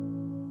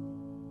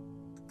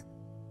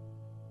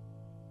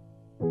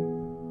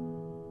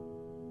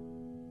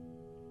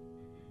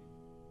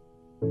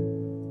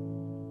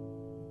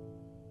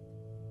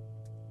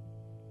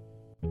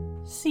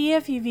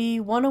CFUV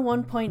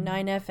 101.9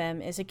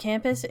 FM is a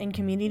campus and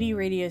community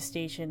radio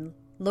station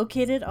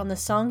located on the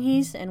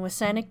Songhees and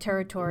Wasanic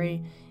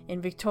territory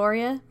in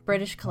Victoria,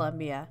 British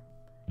Columbia.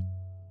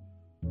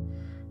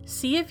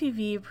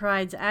 CFUV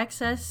provides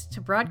access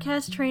to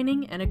broadcast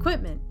training and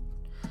equipment.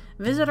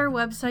 Visit our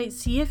website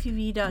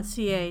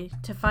cfuv.ca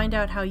to find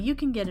out how you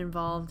can get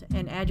involved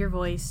and add your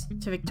voice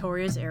to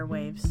Victoria's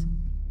airwaves.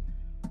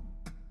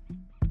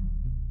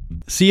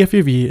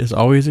 CFUV is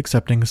always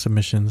accepting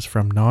submissions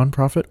from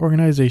non-profit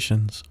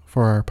organizations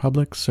for our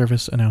public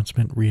service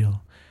announcement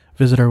reel.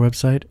 Visit our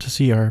website to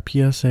see our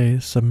PSA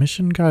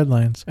submission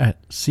guidelines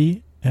at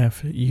cfuv.ca.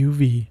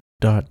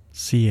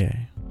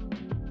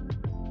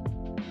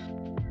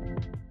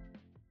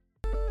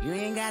 You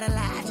ain't gotta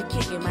lie to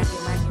kick it,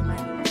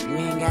 You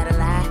ain't gotta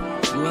lie.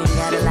 You ain't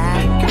gotta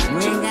lie. You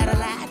ain't gotta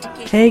lie to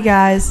kick it. Hey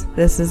guys,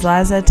 this is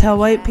Liza Tell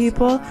White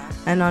People,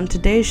 and on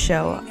today's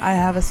show, I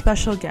have a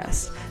special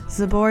guest,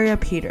 Zaboria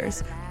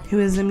Peters, who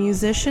is a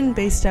musician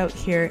based out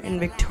here in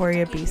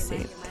Victoria,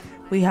 BC.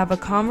 We have a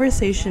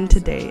conversation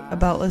today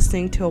about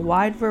listening to a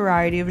wide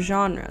variety of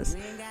genres,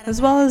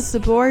 as well as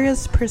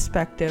Zaboria's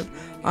perspective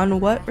on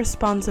what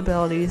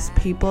responsibilities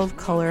people of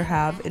color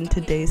have in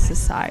today's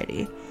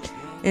society.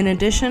 In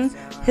addition,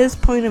 his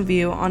point of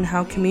view on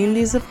how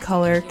communities of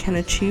color can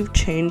achieve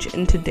change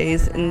in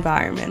today's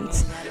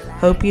environments.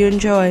 Hope you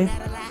enjoy. You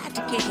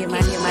ain't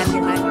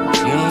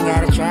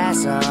gotta try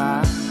so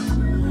hard.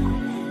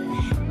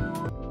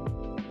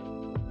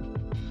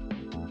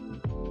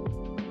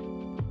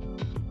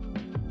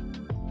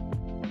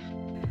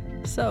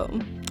 So,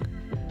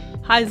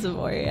 hi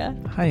Zaboria.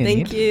 Hi,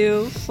 Thank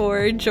you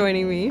for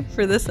joining me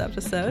for this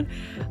episode.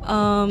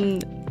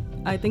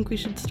 I think we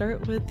should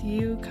start with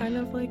you kind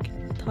of like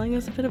telling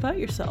us a bit about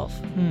yourself.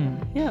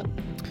 Yeah.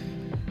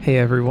 Hey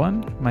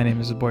everyone, my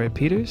name is Zaboria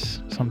Peters.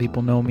 Some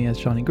people know me as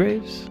Johnny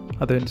Graves,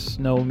 others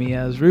know me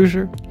as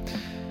Rouger.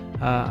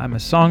 I'm a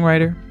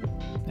songwriter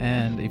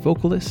and a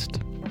vocalist,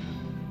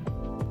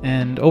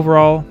 and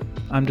overall,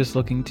 I'm just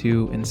looking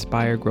to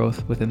inspire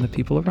growth within the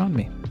people around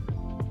me.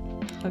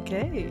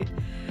 Okay.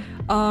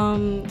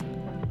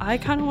 I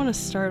kind of want to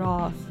start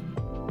off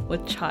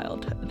with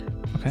childhood.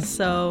 Okay.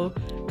 So,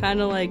 kind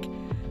of like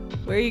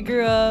where you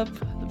grew up,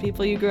 the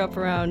people you grew up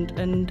around,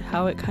 and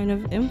how it kind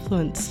of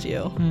influenced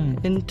you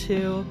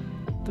into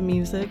the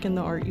music and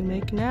the art you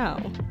make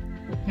now.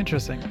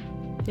 Interesting.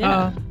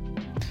 Yeah.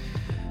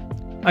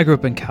 I grew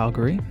up in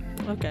Calgary.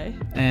 Okay.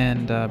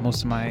 And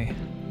most of my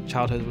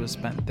childhood was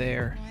spent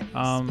there.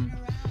 A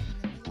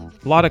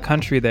lot of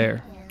country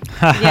there.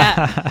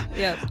 Yeah.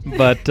 Yep.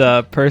 But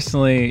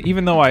personally,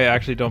 even though I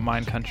actually don't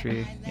mind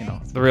country,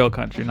 the real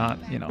country, not,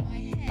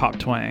 pop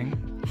twang.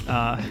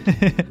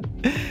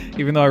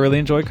 Even though I really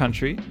enjoy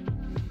country,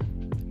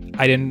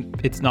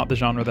 it's not the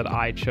genre that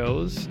I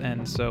chose.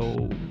 And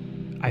so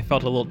I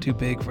felt a little too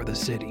big for the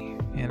city,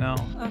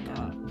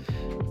 Okay.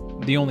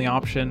 The only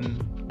option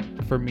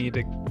for me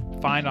to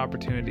find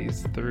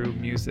opportunities through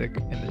music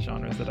in the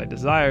genres that I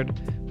desired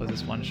was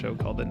this one show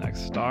called The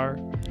Next Star.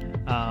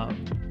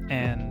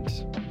 And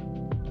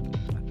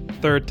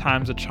third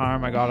time's a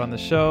charm. I got on the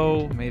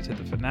show, made it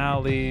to the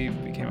finale,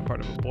 became a part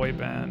of a boy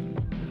band,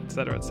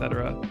 etc.,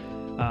 etc.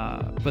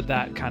 But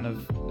that kind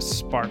of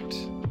sparked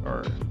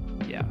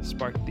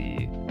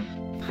the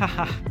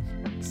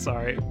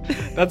sorry.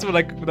 That's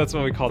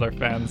what we called our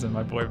fans in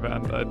my boy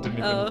band. I didn't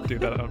even do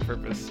that on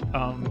purpose.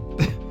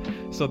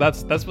 So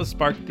that's what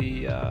sparked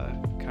the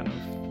kind of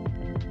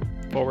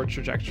forward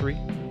trajectory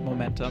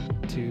momentum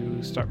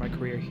to start my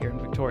career here in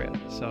Victoria.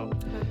 So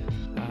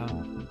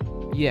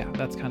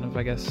that's kind of,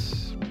 I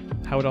guess,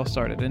 how it all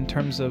started. In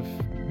terms of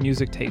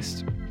music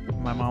taste,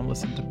 my mom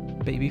listened to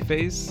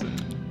Babyface and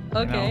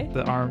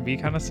the R&B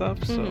kind of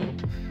stuff. So,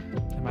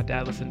 and my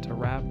dad listened to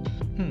rap.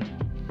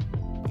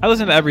 I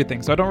listen to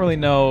everything, so I don't really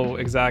know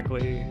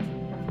exactly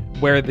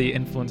where the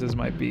influences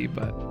might be,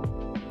 but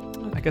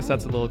I guess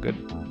that's a little good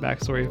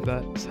backstory if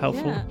that's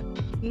helpful. Yeah.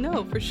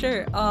 No, for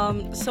sure.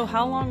 So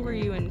how long were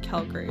you in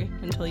Calgary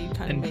until you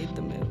kind of made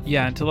the move?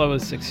 Yeah, until I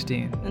was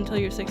 16. Until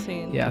you're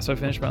 16? Yeah, so I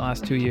finished my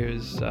last 2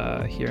 years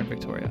here in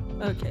Victoria.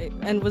 Okay,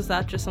 and was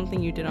that just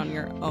something you did on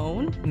your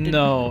own?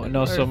 No.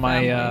 So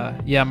my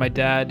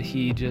dad,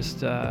 he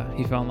just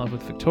he fell in love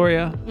with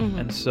Victoria,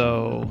 and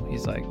so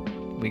he's like,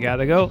 we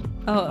gotta go.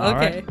 Oh, okay. All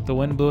right, the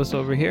wind blew us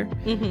over here,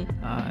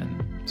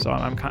 and so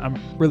I'm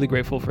really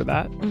grateful for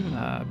that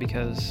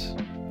because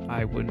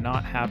I would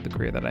not have the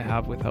career that I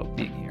have without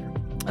being here.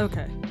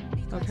 Okay.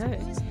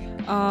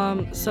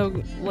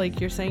 So like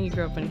you're saying, you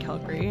grew up in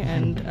Calgary,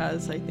 and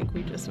as I think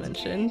we just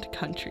mentioned,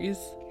 country's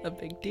a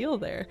big deal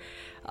there.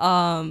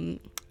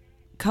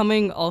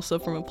 Coming also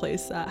from a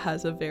place that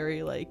has a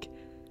very like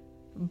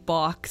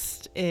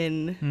boxed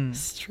in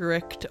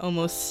strict,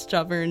 almost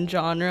stubborn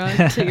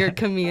genre to your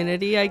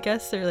community, I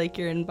guess, or like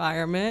your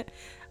environment.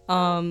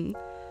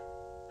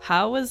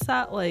 How was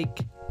that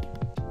like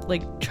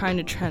trying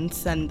to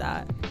transcend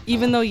that,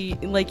 even though you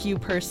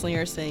personally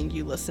are saying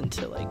you listen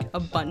to like a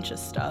bunch of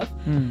stuff?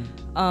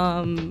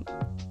 I'm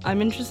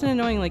interested in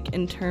knowing, like,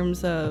 in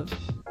terms of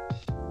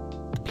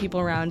people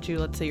around you,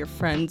 let's say your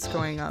friends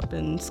growing up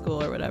in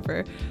school or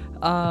whatever,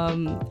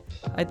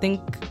 I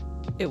think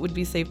it would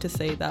be safe to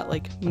say that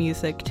like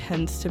music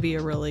tends to be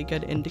a really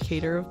good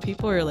indicator of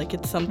people, or like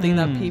it's something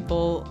that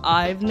people,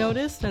 I've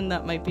noticed, and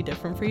that might be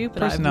different for you, but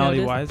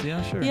personality wise,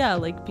 yeah, sure. Yeah,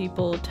 like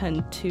people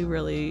tend to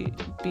really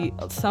be,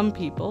 some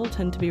people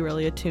tend to be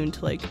really attuned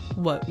to like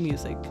what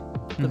music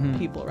the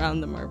people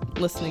around them are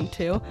listening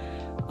to.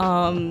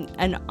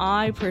 And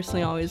I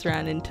personally always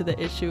ran into the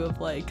issue of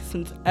like,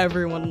 since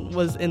everyone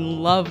was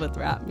in love with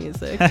rap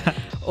music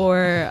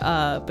or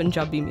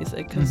Punjabi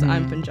music, because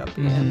I'm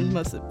Punjabi and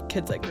most of the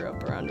kids I grew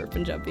up around were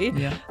Punjabi.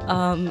 Yeah.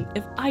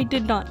 If I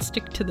did not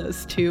stick to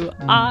those two,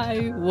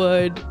 I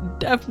would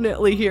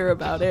definitely hear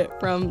about it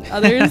from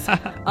others.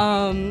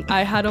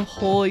 I had a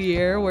whole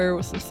year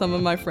where some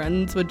of my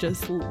friends would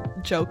just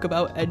joke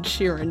about Ed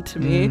Sheeran to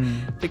me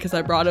because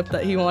I brought up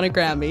that he won a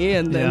Grammy,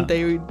 and then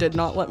they did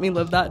not let me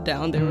live that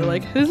down. They were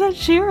like, who's that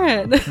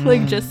Sheeran?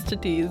 Like, just to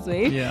tease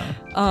me. Yeah.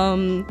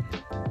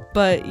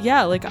 But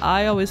yeah, like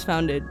I always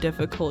found it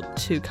difficult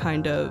to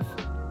kind of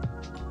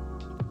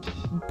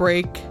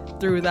break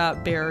through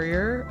that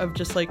barrier of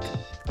just like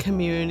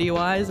community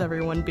wise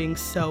everyone being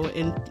so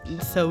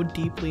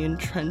deeply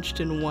entrenched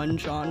in one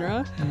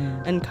genre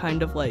and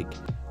kind of like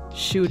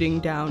shooting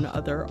down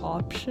other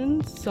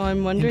options. So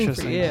I'm wondering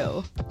for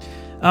you.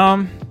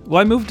 Well,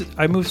 I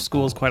moved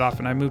schools quite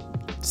often. I moved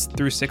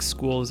through 6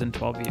 schools in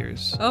 12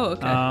 years. Oh,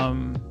 okay.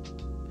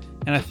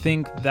 And I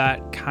think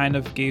that kind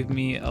of gave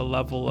me a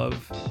level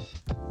of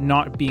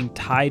not being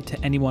tied to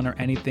anyone or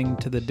anything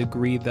to the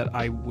degree that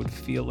I would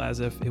feel as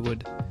if it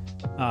would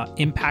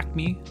impact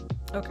me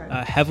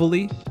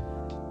heavily.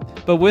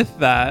 But with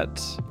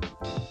that,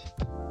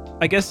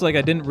 I guess like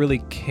I didn't really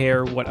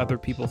care what other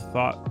people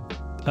thought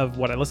of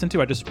what I listened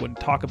to. I just wouldn't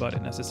talk about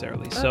it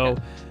necessarily. Okay. So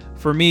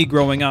for me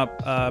growing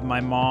up,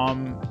 my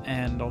mom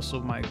and also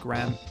my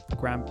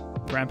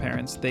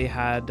grandparents, they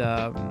had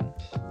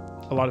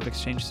a lot of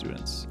exchange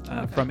students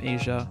from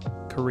Asia,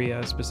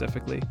 Korea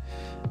specifically.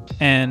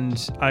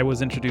 And I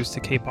was introduced to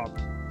K-pop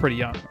pretty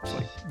young. I was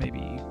like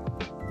maybe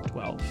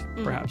 12,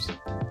 perhaps.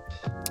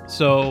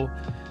 So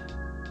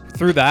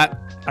through that,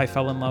 I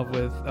fell in love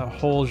with a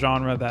whole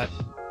genre that,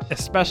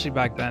 especially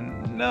back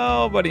then,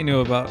 nobody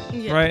knew about,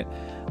 right?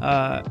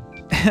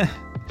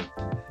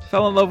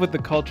 Fell in love with the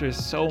culture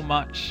so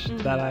much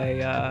that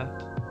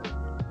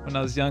when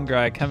I was younger,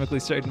 I chemically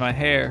straightened my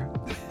hair.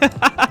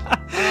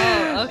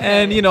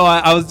 And,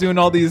 I was doing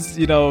all these,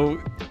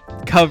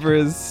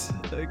 covers,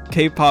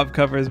 K-pop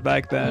covers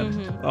back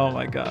then. Oh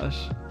my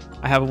gosh.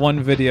 I have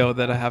one video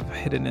that I have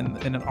hidden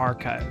in an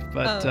archive.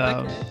 But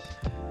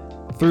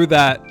through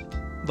that,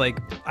 like,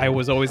 I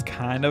was always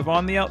kind of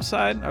on the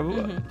outside.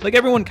 Like,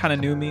 everyone kind of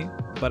knew me,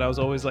 but I was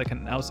always like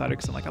an outsider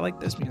because I'm like, I like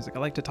this music. I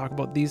like to talk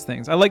about these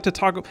things. I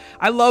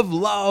love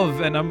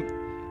love.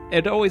 And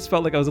it always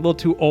felt like I was a little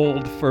too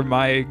old for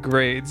my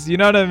grades. You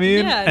know what I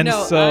mean? Yeah, and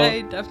no, so,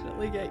 I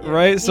definitely get you.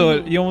 Right?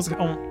 So you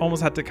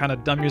almost had to kind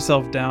of dumb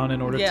yourself down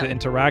in order to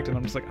interact. And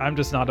I'm just like, I'm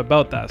just not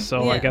about that.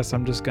 So I guess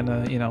I'm just going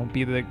to,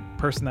 be the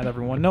person that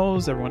everyone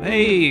knows. Everyone,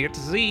 hey, it's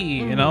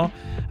Z,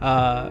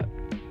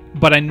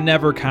 But I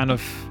never kind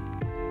of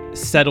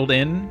settled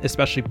in,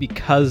 especially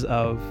because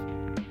of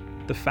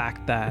the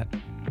fact that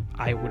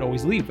I would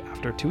always leave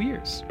after 2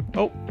 years.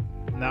 Oh,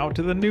 now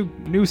to the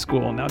new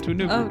school, now to a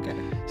new group. Okay.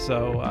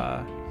 So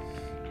I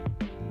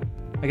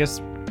guess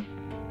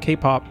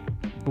K-pop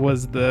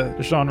was the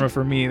genre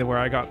for me where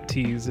I got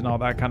teased and all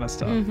that kind of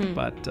stuff.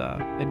 But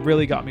it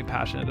really got me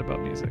passionate about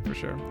music for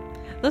sure.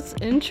 That's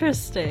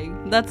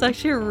interesting. That's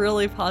actually a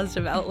really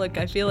positive outlook.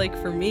 I feel like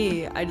for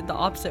me, I did the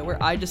opposite,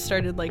 where I just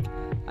started like,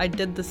 I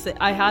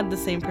had the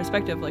same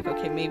perspective, like,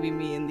 okay, maybe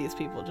me and these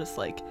people just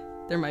like,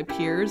 they're my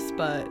peers,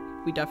 but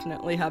we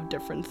definitely have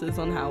differences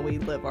on how we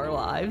live our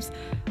lives.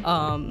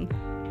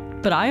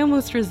 But I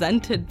almost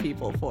resented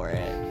people for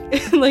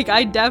it. Like,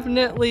 I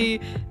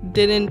definitely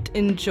didn't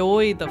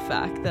enjoy the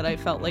fact that I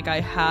felt like I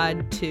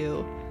had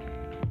to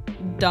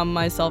dumb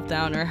myself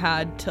down or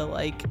had to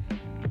like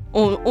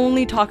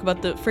only talk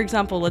about for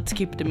example, let's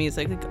keep it to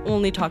music, like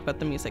only talk about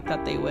the music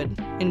that they would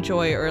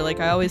enjoy, or like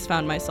I always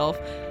found myself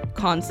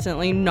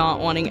constantly not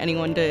wanting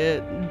anyone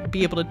to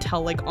be able to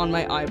tell like on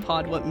my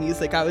iPod what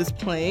music I was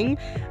playing.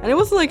 And it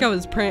wasn't like I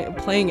was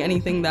playing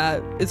anything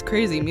that is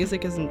crazy.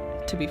 Music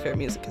isn't, to be fair,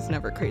 music is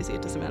never crazy.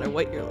 It doesn't matter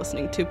what you're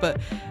listening to, but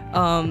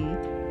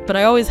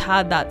I always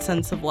had that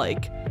sense of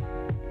like,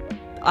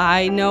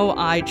 I know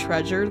I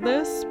treasure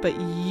this, but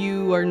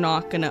you are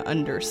not gonna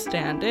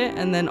understand it.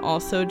 And then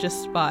also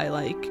just by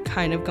like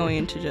kind of going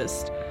into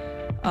just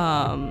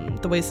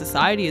the way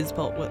society is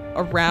built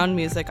around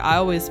music, I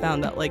always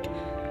found that like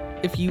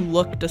if you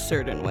looked a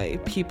certain way,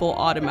 people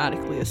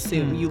automatically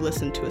assume you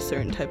listen to a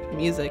certain type of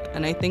music.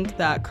 And I think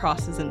that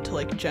crosses into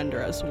like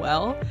gender as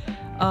well.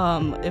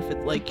 If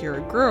it's like you're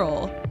a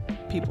girl,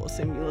 people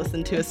assume you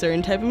listen to a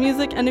certain type of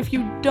music, and if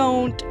you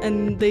don't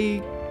and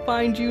they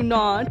find you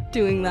not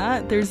doing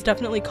that, there's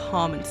definitely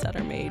comments that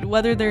are made,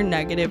 whether they're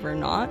negative or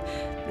not.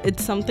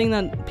 It's something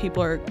that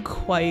people are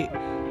quite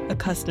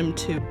accustomed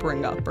to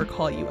bring up or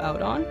call you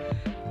out on.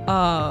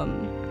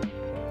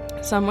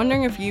 So I'm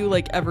wondering if you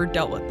like ever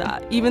dealt with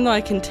that, even though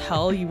I can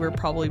tell you were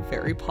probably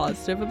very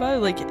positive about it.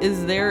 Like,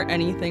 is there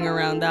anything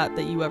around that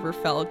you ever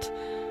felt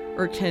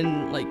or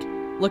can, like,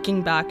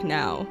 looking back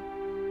now,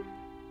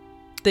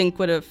 think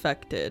would have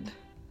affected?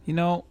 You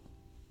know,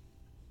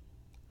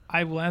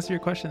 I will answer your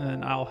question and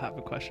then I'll have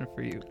a question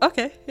for you.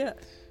 Okay, yeah.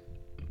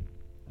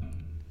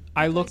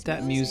 I looked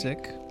at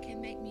music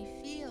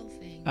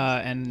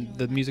and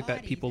the music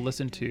that people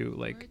listen to.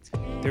 Like,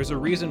 there's a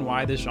reason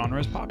why this genre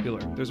is popular.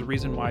 There's a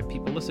reason why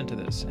people listen to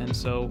this. And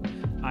so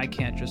I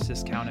can't just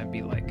discount it and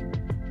be like,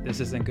 this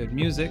isn't good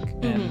music.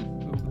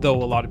 And though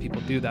a lot of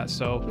people do that.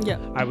 So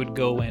I would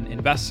go and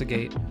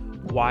investigate,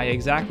 why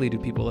exactly do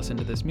people listen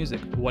to this music?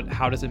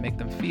 How does it make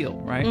them feel,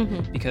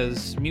 right?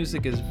 Because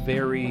music is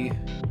very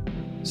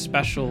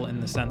special in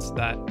the sense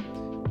that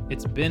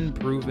it's been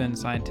proven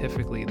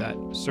scientifically that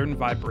certain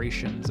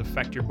vibrations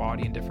affect your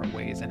body in different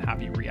ways and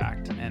have you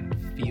react and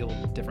feel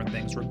different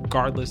things,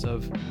 regardless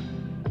of,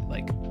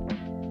 like,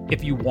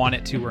 if you want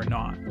it to or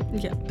not.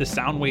 The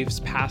sound waves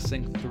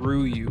passing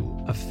through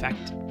you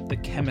affect the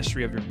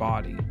chemistry of your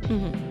body.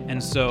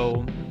 And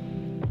so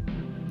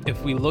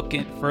if we look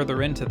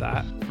further into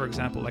that, for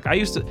example, like I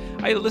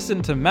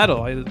listened to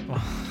metal.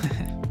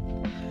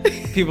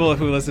 People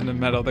who listen to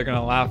metal, they're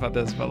gonna laugh at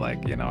this, but,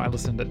 like, you know, I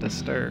listen to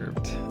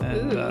Disturbed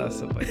and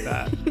stuff like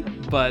that.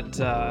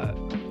 But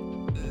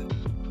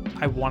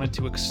I wanted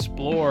to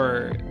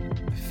explore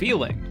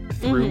feeling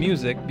through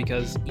music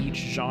because each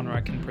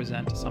genre can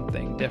present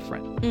something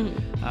different.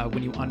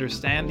 When you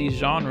understand these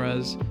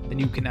genres, then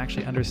you can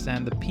actually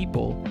understand the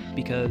people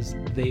because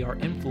they are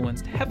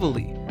influenced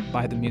heavily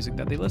by the music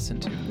that they listen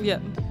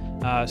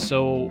to.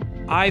 So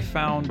I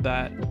found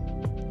that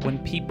when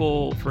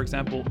people, for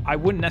example, I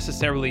wouldn't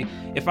necessarily,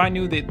 if I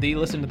knew that they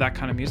listened to that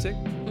kind of music,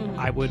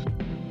 I would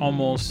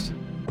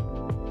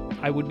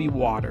be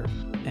water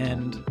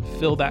and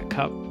fill that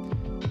cup,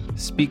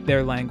 speak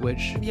their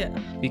language.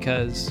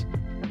 Because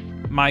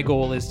my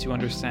goal is to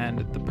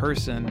understand the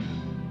person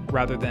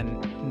rather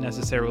than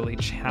necessarily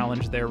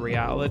challenge their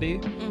reality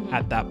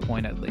at that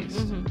point, at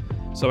least.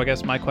 So I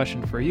guess my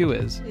question for you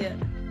is,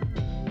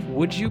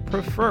 would you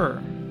prefer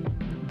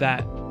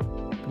that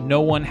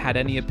no one had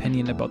any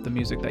opinion about the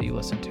music that you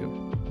listen to?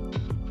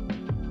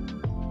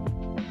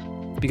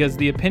 Because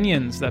the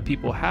opinions that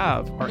people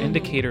have are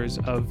indicators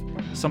of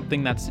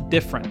something that's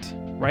different,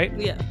 right?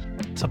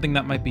 Something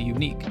that might be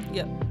unique.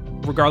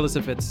 Regardless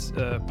if it's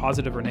a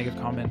positive or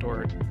negative comment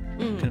or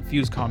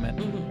confused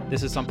comment,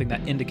 this is something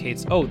that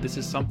indicates, oh, this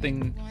is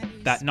something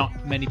that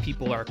not many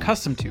people are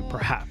accustomed to,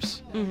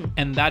 perhaps.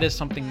 And that is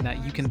something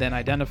that you can then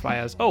identify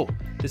as, oh,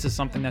 this is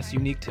something that's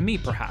unique to me,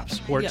 perhaps,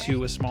 or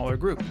to a smaller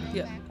group.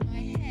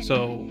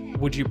 So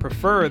would you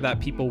prefer that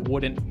people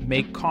wouldn't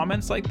make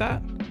comments like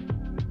that?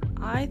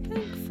 I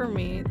think for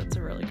me, that's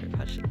a really good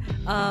question.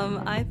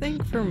 I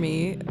think for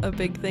me, a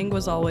big thing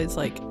was always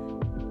like,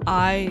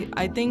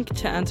 I think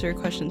to answer your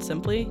question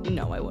simply,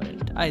 no, I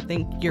wouldn't. I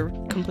think you're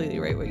completely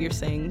right what you're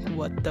saying,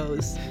 what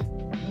those,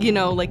 you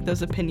know, like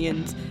those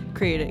opinions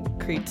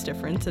creates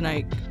difference, and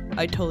I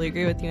totally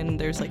agree with you, and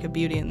there's like a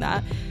beauty in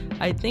that.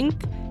 I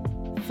think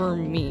for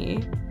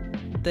me,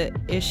 the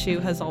issue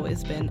has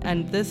always been,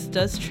 and this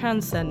does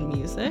transcend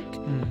music,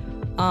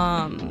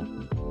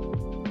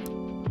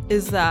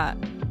 is that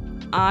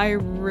I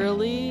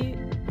really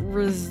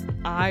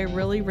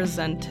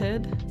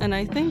resented, and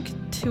I think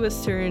to a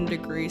certain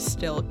degree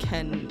still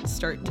can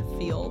start to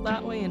feel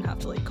that way and have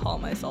to like call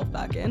myself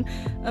back in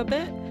a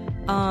bit,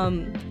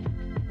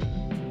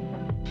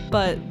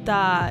 but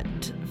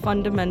that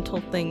fundamental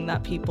thing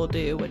that people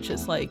do, which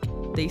is like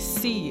they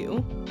see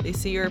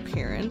your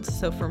appearance.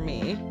 So for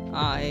me,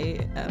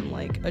 I am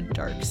like a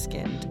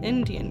dark-skinned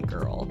Indian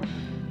girl,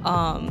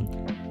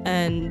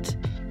 and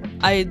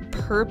I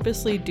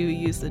purposely do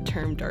use the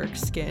term dark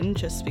skin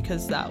just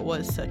because that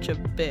was such a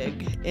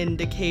big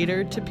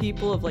indicator to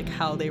people of like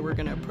how they were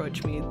going to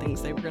approach me,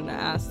 things they were going to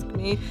ask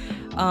me.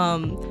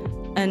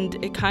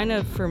 And it kind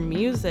of, for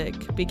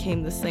music,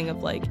 became this thing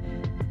of like,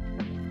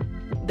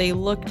 they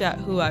looked at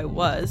who I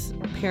was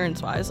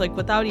appearance-wise, like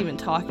without even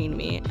talking to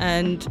me.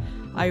 And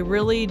I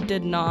really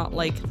did not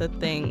like the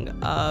thing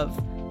of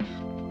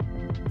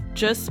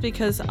just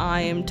because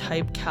I am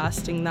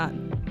typecasting that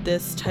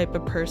this type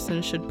of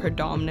person should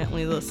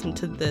predominantly listen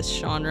to this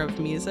genre of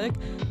music,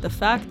 the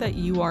fact that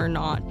you are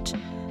not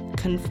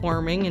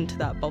conforming into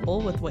that bubble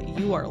with what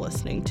you are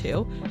listening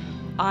to,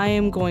 I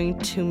am going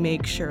to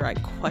make sure I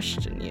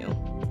question you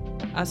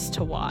as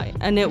to why.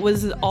 And it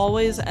was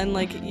always, and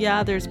like,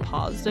 yeah, there's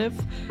positive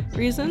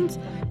reasons,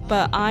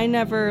 but I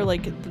never,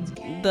 like,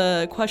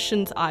 the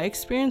questions I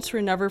experienced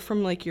were never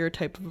from like your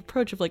type of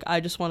approach of like,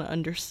 I just want to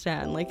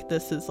understand, like,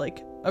 this is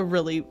like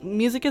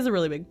music is a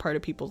really big part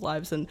of people's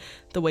lives and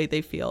the way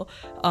they feel,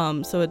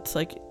 so it's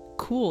like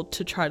cool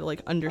to try to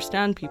like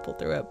understand people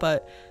through it,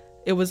 but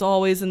it was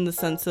always in the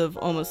sense of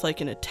almost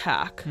like an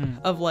attack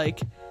of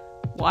like,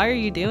 why are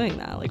you doing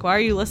that? Like, why are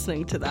you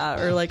listening to that?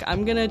 Or like,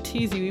 I'm gonna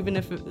tease you even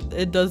if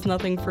it does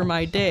nothing for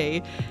my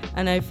day.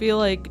 And I feel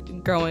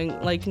like growing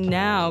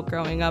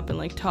up and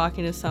like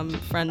talking to some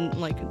friend,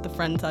 like the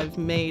friends I've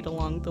made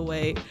along the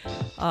way,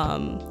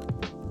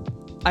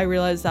 I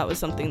realized that was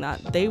something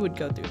that they would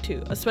go through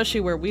too, especially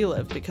where we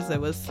live, because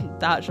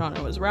that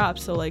genre was rap.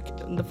 So like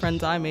the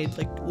friends I made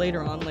like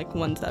later on, like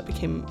ones that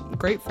became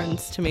great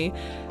friends to me,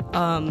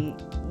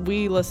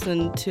 we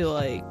listened to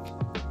like,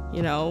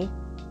 you know,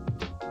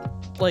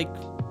 like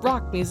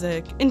rock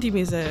music, indie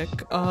music,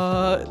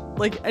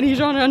 like any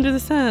genre under the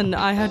sun.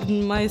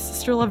 My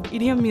sister loved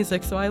EDM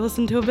music, so I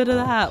listened to a bit of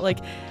that. Like,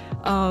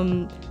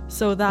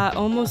 so that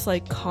almost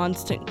like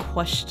constant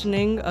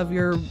questioning of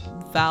your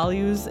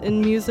values in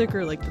music,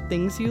 or like the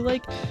things you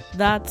like,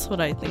 that's what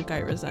I think I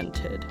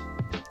resented.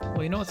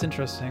 Well, you know what's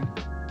interesting?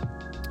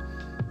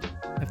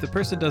 If the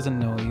person doesn't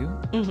know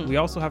you, we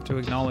also have to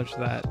acknowledge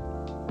that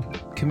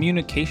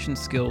communication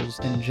skills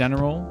in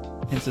general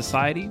in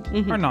society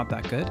are not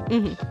that good.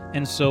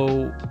 And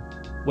so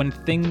when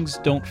things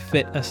don't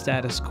fit a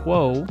status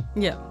quo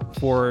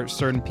for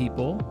certain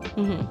people,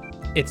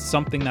 it's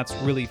something that's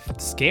really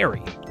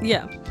scary.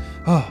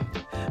 Oh,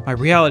 my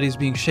reality is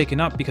being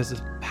shaken up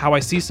because how I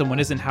see someone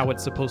isn't how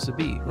it's supposed to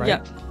be,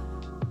 right?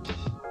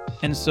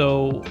 And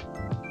so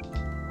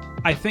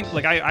I think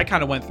like I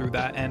kind of went through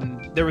that,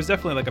 and there was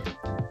definitely like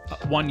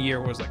a 1 year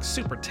where it was like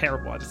super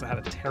terrible. I just had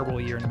a terrible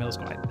year in middle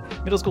school.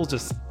 Middle school's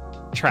just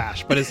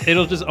trash, but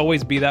it'll just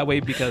always be that way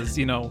because,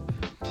 you know,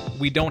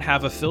 we don't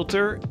have a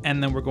filter,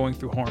 and then we're going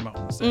through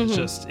hormones. And it's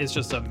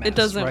just a mess. It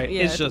doesn't, right?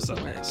 It's just a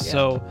mess.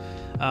 So,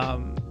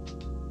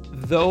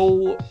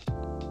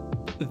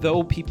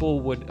 though people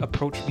would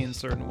approach me in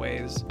certain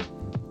ways,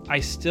 I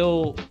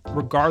still,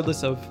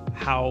 regardless of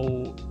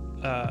how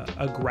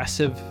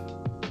aggressive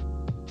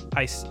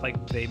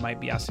they might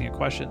be asking a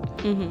question,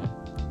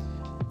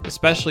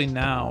 especially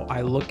now,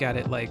 I look at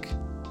it like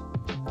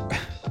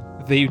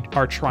they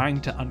are trying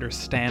to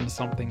understand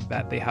something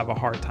that they have a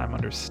hard time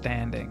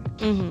understanding.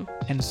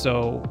 And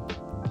so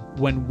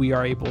when we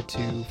are able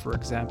to, for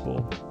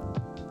example,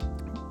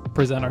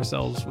 present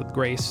ourselves with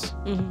grace,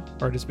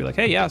 or just be like,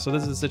 hey, yeah, so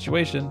this is the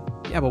situation.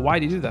 Yeah, but why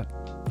do you do that?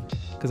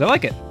 Because I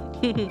like it.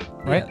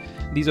 Right?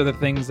 These are the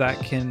things that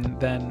can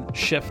then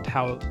shift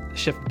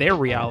their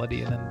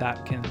reality, and then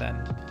that can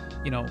then,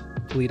 you know,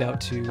 bleed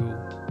out to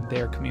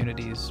their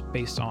communities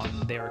based on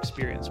their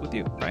experience with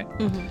you, right?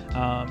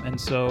 And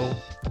so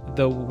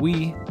though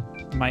we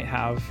might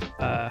have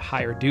a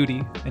higher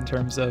duty in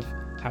terms of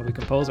how we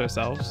compose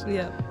ourselves,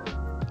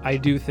 I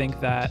do think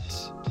that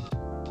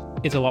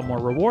it's a lot more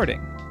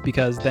rewarding,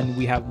 because then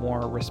we have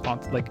more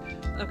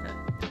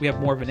we have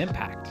more of an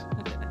impact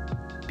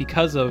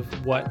because of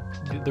what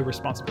the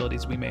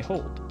responsibilities we may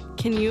hold.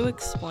 Can you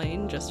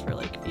explain, just for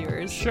like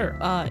viewers, sure,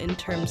 in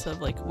terms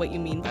of like what you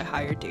mean by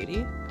higher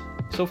duty?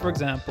 So for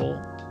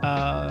example,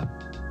 I'm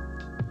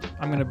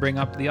gonna bring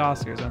up the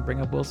Oscars. I'm gonna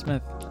bring up Will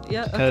Smith.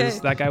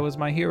 Because that guy was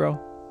my hero,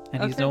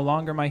 and he's no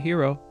longer my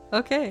hero.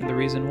 And the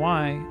reason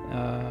why,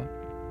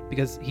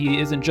 because he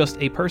isn't just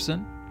a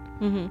person,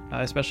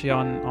 especially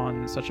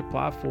on such a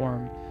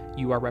platform,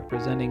 you are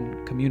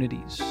representing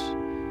communities.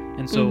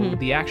 And so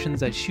the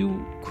actions that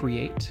you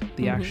create,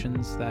 the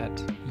actions that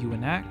you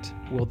enact,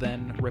 will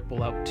then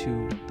ripple out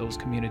to those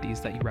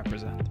communities that you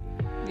represent.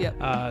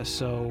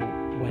 So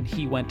when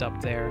he went up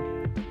there,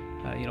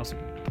 you know,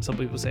 some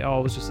people say, oh,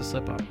 it was just a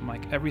slip up. I'm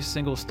like, every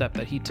single step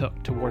that he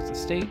took towards the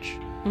stage,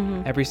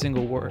 every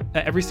single word,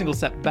 every single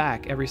step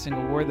back, every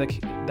single word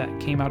that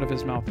came out of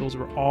his mouth, those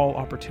were all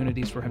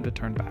opportunities for him to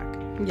turn back.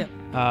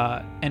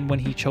 And when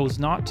he chose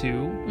not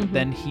to,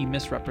 then he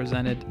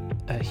misrepresented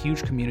a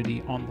huge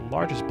community on the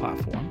largest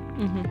platform.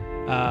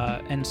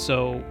 And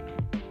so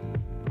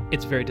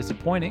it's very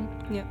disappointing,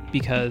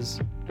 because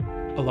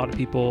a lot of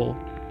people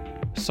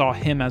saw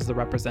him as the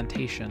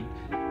representation,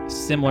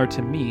 similar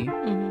to me,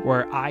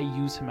 where I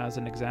use him as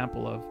an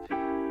example of,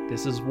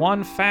 this is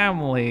one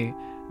family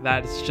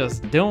that's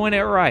just doing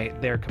it right.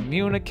 They're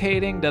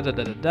communicating,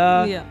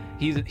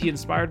 He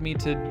inspired me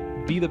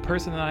to be the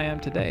person that I am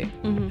today.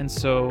 And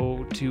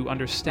so to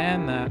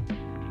understand that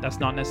that's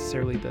not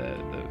necessarily the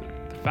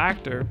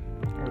factor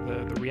or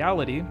the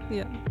reality,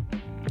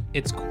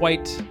 it's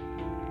quite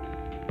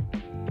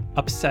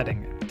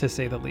upsetting, to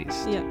say the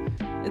least.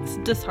 It's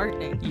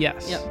disheartening.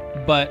 Yes.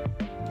 But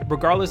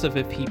regardless of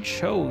if he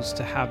chose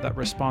to have that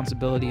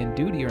responsibility and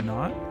duty or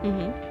not,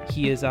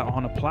 he is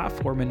on a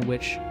platform in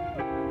which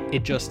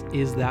it just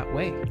is that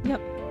way.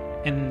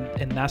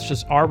 And that's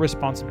just our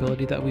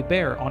responsibility that we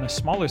bear on a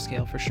smaller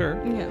scale, for sure.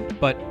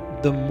 But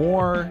the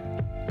more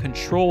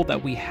control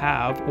that we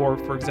have, or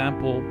for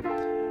example,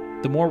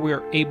 the more we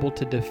are able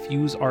to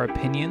diffuse our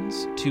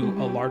opinions to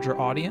a larger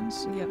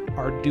audience,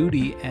 our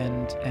duty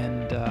and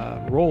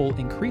role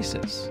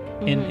increases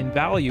in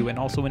value and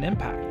also in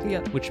impact,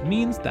 which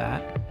means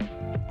that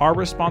our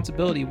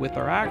responsibility with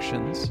our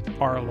actions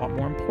are a lot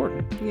more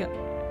important.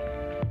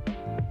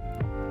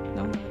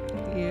 No,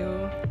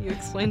 you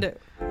explained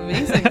it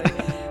amazingly.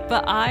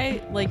 But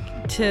I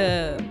like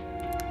to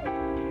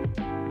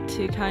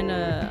to kind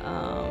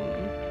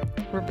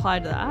of reply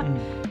to that,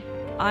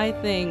 I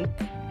think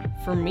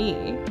for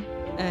me,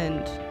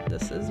 and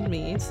this is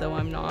me, so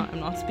I'm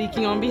not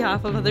speaking on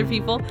behalf of other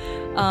people,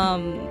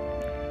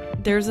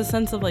 there's a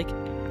sense of like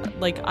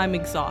I'm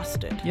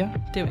exhausted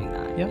doing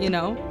that, you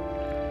know?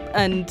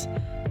 And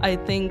I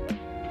think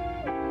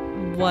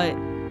what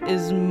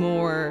is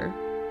more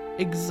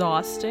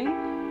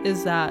exhausting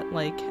is that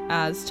like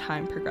as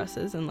time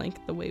progresses and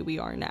like the way we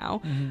are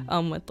now,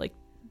 with like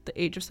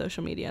the age of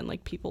social media and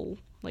like people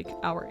like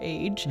our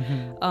age,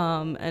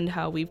 and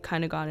how we've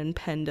kind of gotten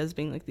penned as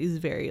being like these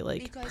very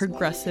like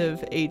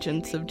progressive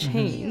agents of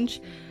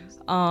change.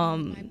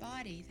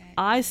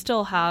 I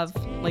still have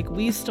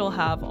we still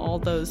have all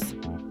those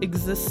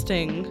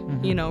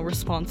existing you know,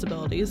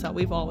 responsibilities that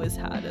we've always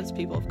had as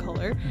people of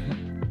color,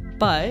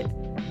 but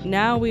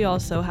now we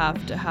also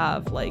have to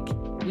have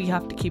we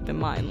have to keep in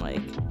mind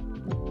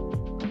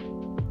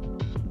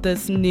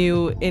this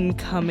new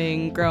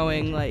incoming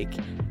growing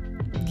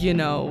you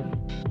know,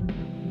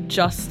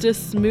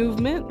 justice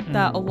movement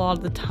that a lot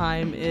of the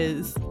time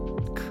is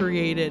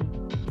created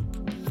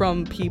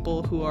from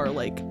people who are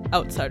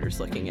outsiders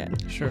looking in.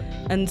 Sure.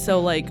 And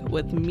so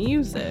with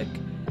music,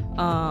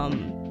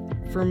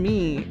 for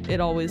me, it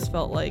always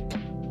felt like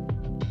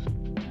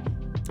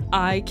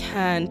I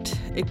can't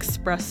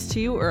express to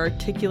you or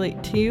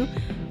articulate to you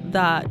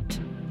that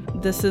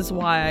this is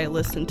why I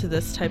listen to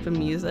this type of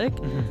music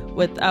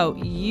without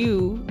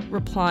you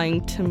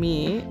replying to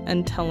me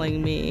and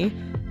telling me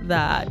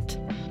that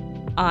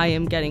I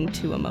am getting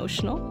too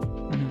emotional.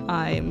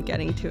 I am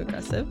getting too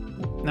aggressive.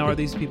 Now, are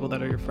these people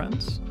that are your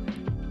friends?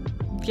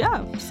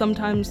 Yeah,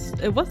 sometimes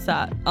it was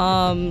that.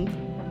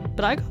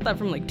 But I got that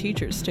from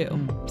teachers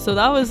too. So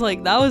that was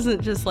that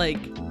wasn't just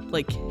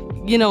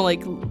you know,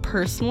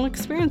 personal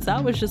experience.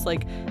 That was just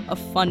a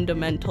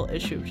fundamental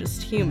issue of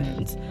just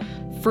humans.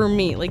 For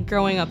me,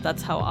 growing up,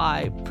 that's how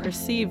I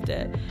perceived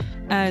it.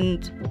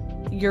 And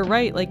you're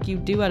right, you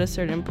do at a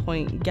certain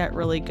point get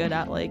really good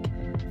at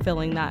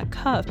filling that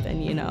cup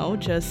and, you know,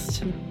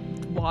 just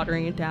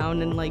watering it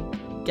down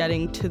and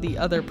getting to the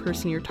other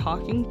person you're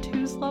talking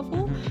to's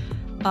level.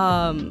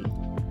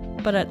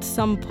 But at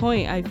some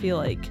point I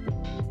feel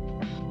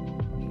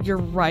you're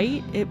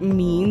right, it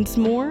means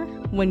more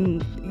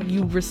when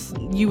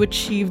you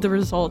achieve the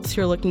results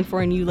you're looking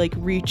for and you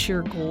reach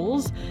your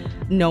goals,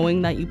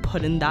 knowing that you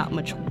put in that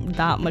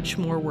much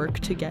more work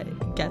to get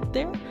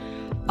there.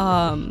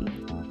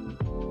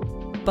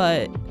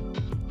 But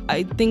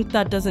I think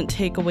that doesn't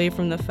take away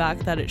from the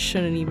fact that it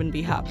shouldn't even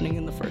be happening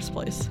in the first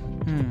place.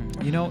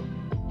 You know,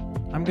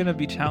 I'm gonna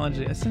be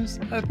challenging.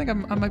 I think I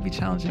might be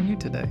challenging you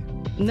today.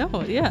 No,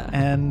 yeah.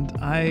 And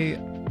I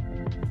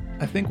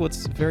think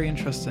what's very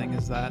interesting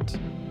is that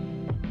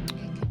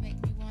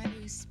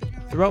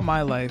throughout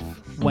my life,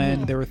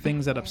 when there were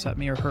things that upset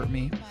me or hurt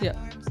me,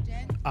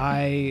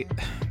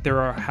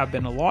 have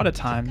been a lot of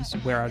times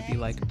where I'd be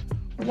like,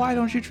 why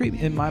don't you treat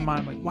me? In my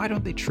mind, why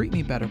don't they treat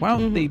me better? Why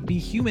don't they be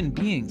human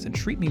beings and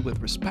treat me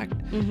with respect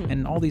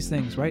and all these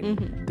things, right?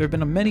 There have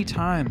been many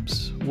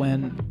times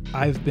when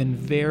I've been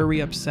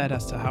very upset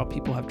as to how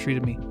people have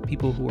treated me.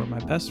 People who are my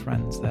best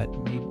friends that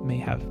may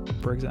have,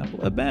 for example,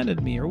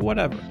 abandoned me or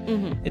whatever.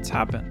 It's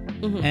happened.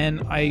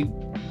 And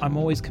I'm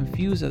always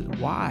confused at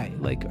why.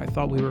 I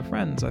thought we were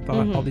friends. I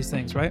thought all these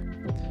things, right?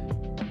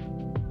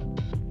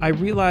 I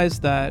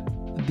realized that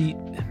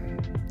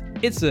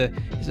it's a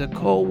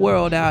cold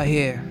world out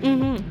here.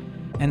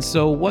 And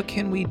so what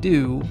can we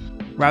do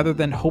rather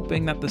than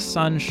hoping that the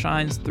sun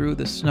shines through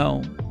the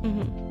snow?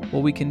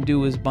 What we can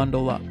do is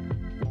bundle up,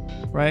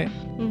 right?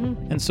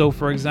 And so,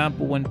 for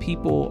example, when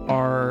people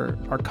are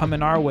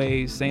coming our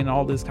way saying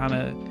all this kind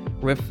of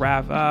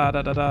riff-raff,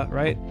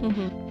 right?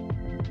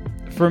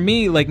 For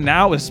me,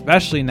 now,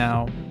 especially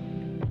now,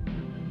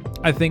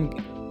 I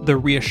think the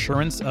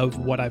reassurance of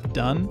what I've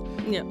done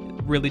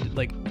really,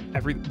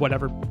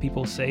 whatever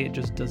people say, it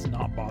just does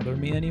not bother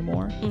me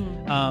anymore.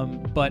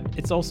 But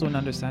it's also an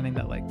understanding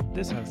that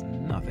this has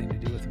nothing to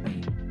do with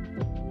me.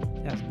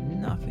 It has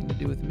nothing to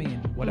do with me.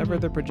 And whatever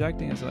they're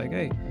projecting is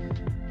hey,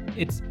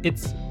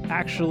 it's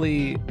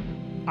actually,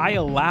 I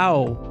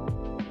allow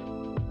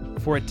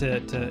for it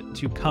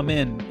to come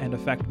in and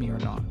affect me or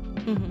not.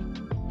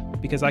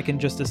 Because I can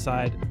just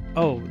decide,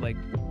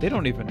 they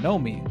don't even know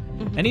me.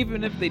 And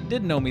even if they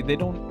did know me, they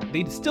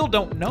still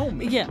don't know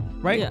me. Yeah.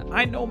 Right? Yeah.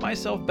 I know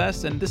myself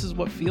best, and this is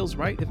what feels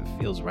right. If it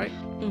feels right,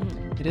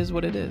 it is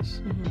what it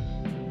is.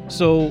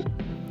 So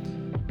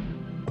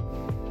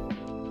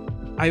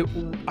I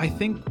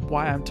think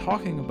why I'm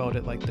talking about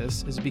it like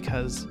this is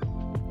because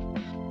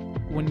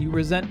when you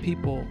resent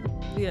people,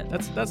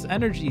 that's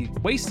energy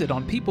wasted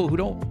on people who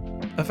don't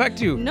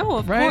affect you. No,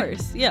 of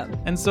course. Yeah.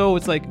 And so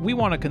it's we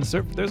want to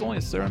conserve. There's only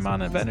a certain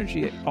amount of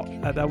energy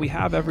that we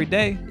have every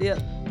day. Yeah.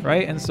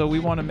 Right. And so we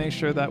want to make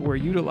sure that we're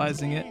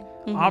utilizing it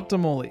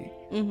optimally.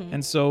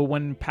 And so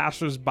when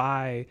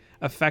passersby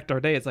affect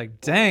our day, it's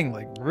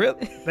dang,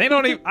 really? They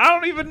don't even, I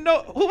don't even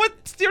know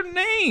what's your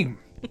name.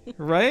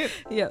 Right.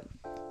 Yeah.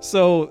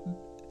 So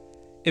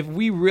if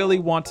we really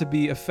want to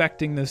be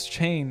affecting this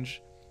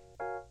change,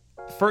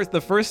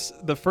 the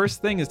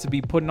first thing is to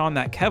be putting on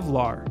that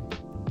Kevlar,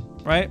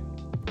 right?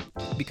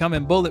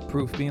 Becoming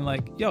bulletproof, being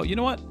like, yo, you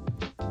know what?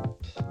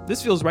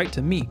 This feels right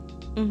to me.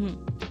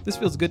 This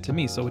feels good to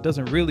me. So it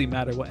doesn't really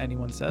matter what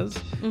anyone says.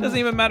 It doesn't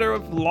even matter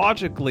if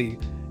logically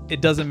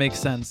it doesn't make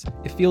sense.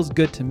 It feels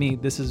good to me.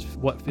 This is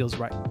what feels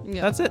right.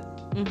 Yeah. That's it.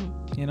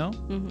 You know?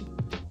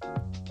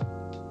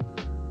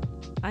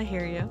 I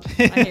hear you.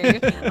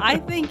 I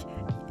think,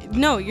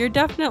 no, you're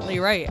definitely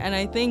right. And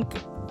I think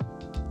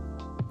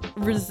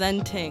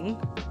resentment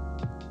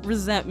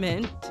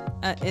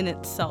in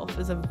itself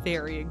is a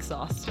very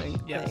exhausting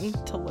thing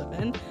to live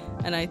in.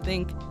 And I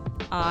think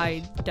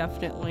I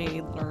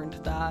definitely learned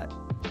that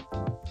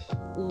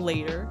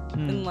later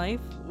in life,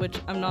 which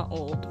I'm not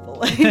old, but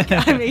like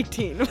I'm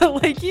 18,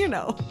 but like, you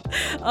know.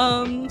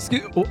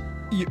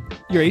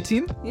 You're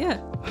 18? Yeah.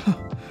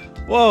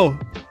 Whoa.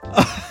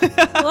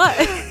 What?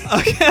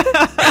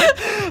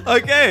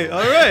 Okay,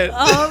 all right.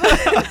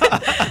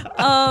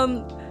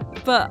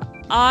 But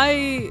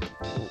I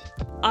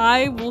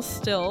will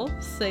still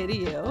say to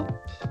you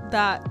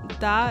that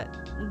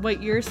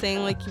what you're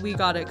saying, like, we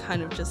gotta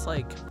kind of just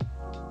like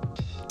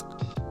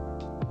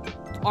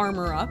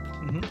armor up,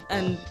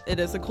 and it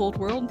is a cold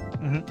world.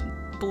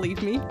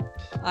 Believe me,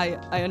 I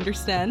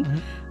understand.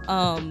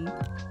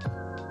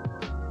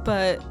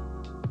 But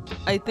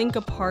I think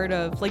a part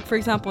of, like, for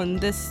example, in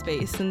this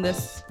space of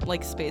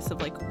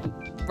like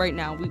right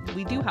now,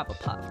 we do have a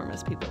platform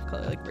as people of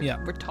color. Like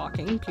we're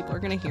talking, people are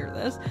gonna hear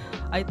this.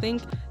 I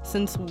think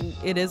since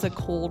it is a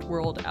cold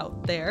world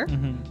out there,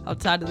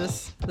 outside of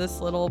this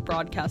little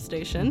broadcast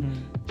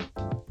station,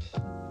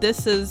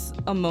 this is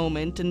a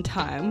moment in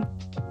time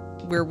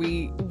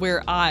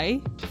where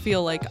I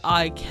feel like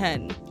I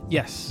can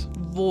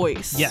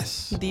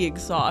voice the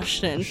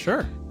exhaustion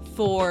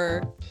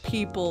for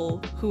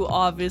people who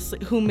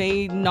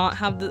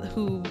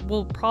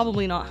will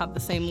probably not have the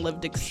same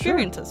lived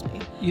experience as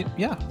me. Of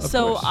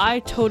course.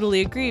 I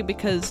totally agree,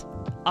 because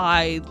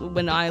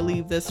when I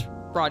leave this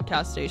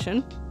broadcast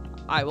station,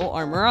 I will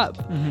armor up,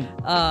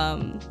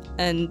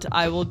 and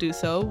I will do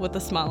so with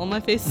a smile on my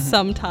face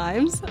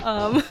sometimes,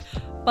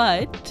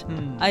 but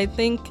I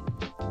think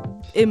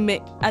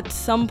at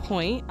some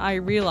point I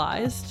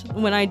realized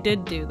when I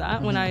did do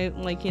that, when I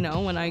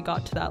when I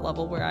got to that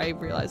level where I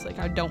realized, like,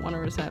 I don't want to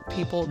resent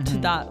people to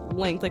that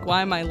length. Like,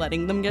 why am I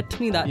letting them get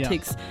to me?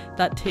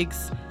 That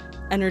takes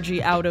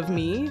energy out of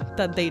me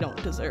that they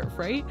don't deserve,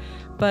 right?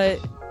 But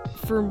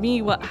for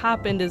me, what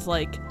happened is,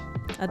 like,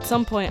 at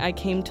some point I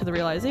came to the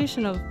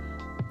realization of,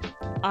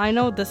 I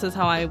know this is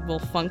how I will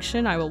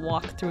function. I will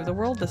walk through the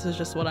world. This is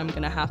just what I'm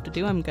gonna have to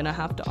do. I'm gonna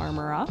have to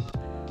armor up.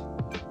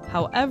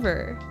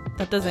 However,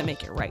 that doesn't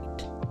make it right,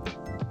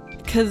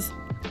 because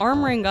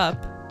armoring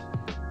up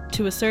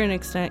to a certain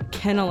extent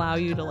can allow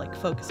you to, like,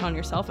 focus on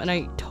yourself. And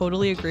I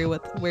totally agree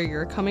with where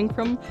you're coming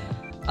from,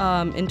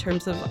 in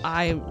terms of,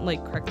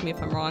 correct me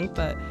if I'm wrong,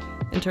 but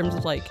in terms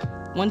of, like,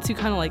 once you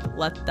kind of, like,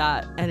 let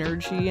that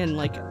energy and,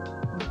 like,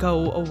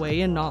 go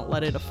away and not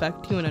let it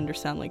affect you, and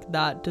understand, like,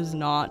 that does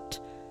not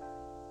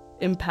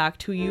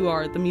impact who you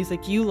are, the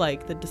music you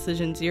like, the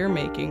decisions you're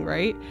making,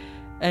 right?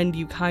 And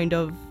you kind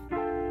of,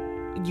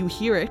 you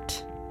hear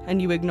it and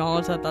you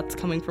acknowledge that that's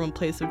coming from a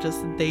place of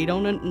just, they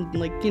don't,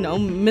 like,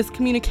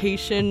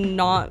 miscommunication,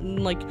 not,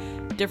 like,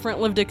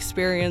 different lived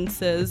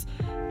experiences,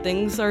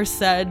 things are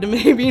said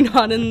maybe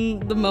not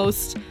in the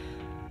most,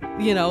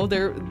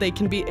 they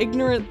can be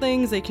ignorant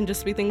things, they can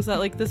just be things that,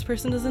 like, this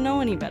person doesn't know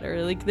any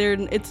better, like,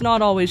 it's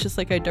not always just,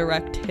 like, a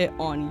direct hit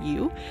on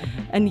you.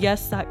 And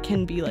yes, that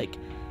can be, like,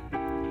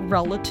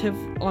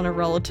 on a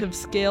relative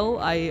scale.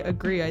 I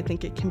agree. I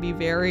think it can be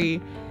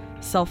very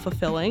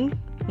self-fulfilling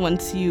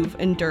once you've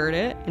endured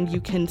it, and you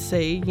can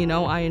say,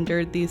 I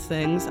endured these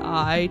things,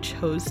 I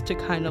chose to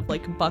kind of,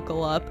 like,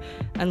 buckle up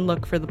and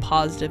look for the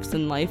positives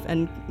in life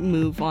and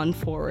move on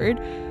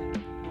forward.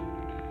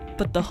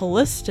 But the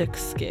holistic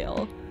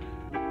scale,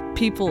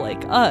 people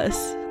like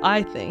us,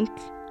 I think,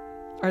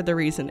 are the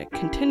reason it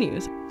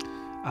continues.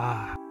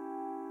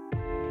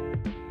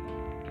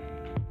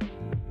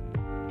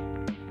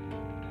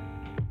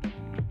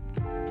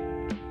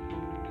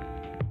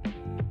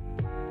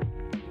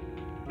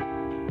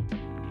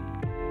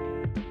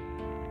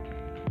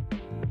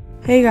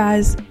 Hey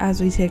guys, as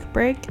we take a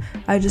break,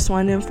 I just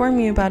wanted to inform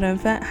you about an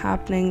event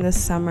happening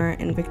this summer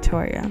in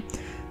Victoria.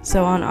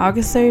 So on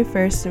August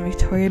 31st in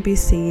Victoria,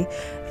 BC,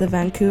 the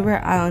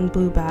Vancouver Island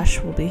Blue Bash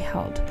will be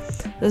held.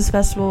 This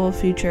festival will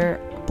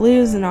feature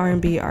blues and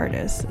R&B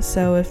artists,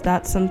 so if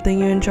that's something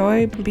you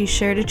enjoy, be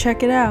sure to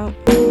check it out.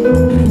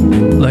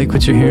 Like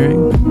what you're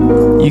hearing?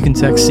 You can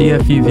text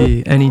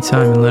CFUV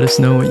anytime and let us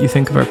know what you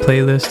think of our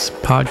playlists,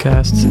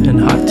 podcasts,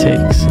 and hot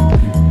takes.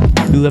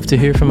 We love to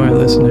hear from our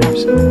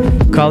listeners.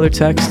 Call or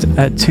text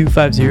at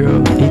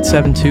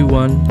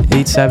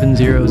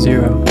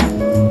 250-872-8700.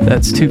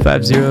 That's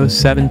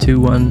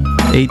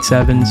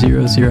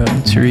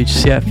 250-721-8700 to reach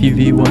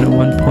CFUV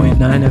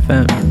 101.9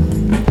 FM.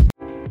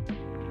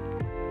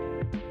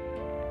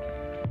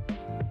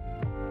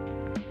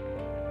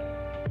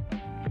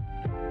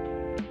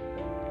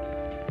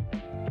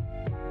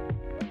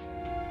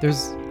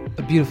 there's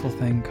a beautiful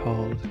thing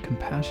called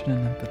compassion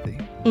and empathy.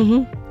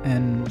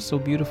 And what's so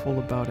beautiful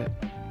about it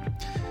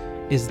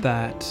is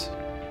that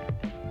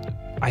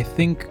I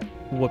think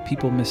what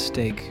people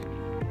mistake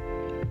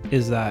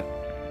is that,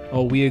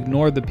 oh, we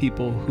ignore the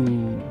people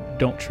who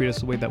don't treat us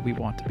the way that we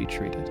want to be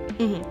treated.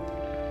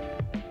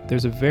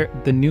 There's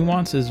the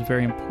nuance is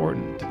very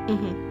important.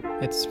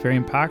 It's very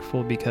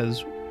impactful,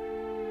 because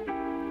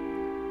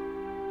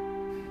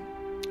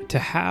to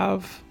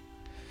have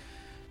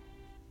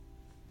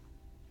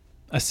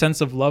a sense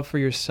of love for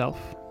yourself,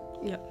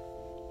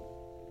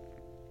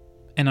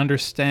 and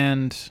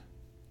understand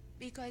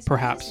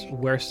perhaps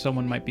where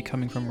someone might be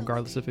coming from,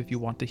 regardless of if you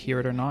want to hear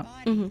it or not,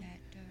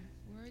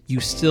 you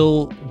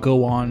still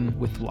go on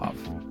with love.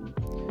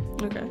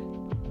 Okay.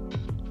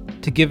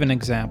 To give an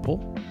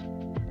example,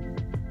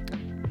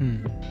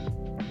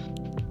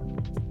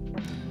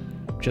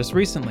 just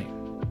recently,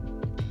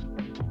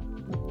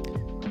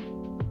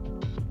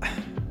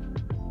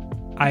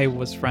 I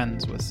was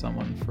friends with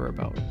someone for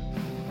about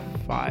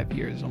 5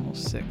 years,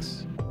 almost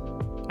 6.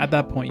 At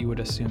that point, you would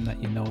assume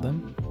that you know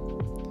them.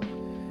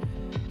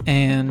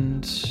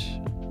 And,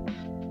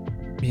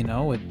 you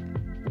know, it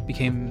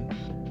became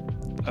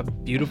a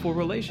beautiful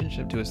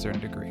relationship to a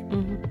certain degree.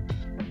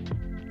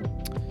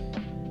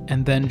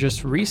 And then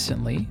just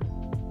recently,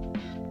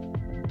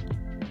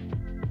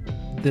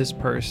 this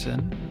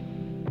person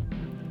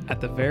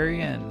at the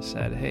very end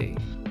said, hey,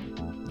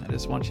 I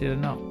just want you to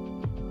know,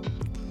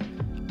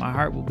 my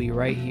heart will be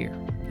right here.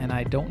 And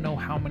I don't know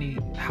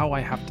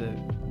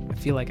I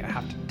feel like I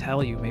have to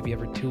tell you maybe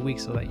every 2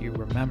 weeks so that you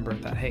remember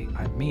that, hey,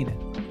 I mean it.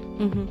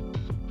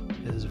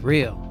 This is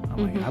real.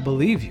 I'm like, I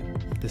believe you.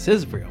 This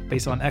is real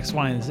based on X,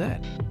 Y, and Z.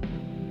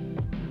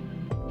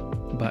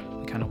 But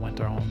we kind of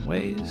went our own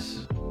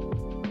ways.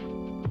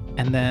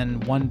 And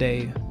then one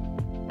day,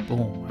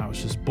 boom, I was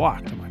just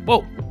blocked. I'm like,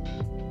 whoa,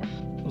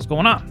 what's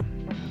going on?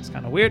 It's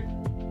kind of weird.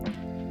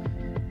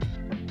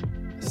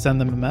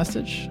 Send them a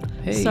message.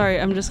 Hey. Sorry,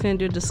 I'm just going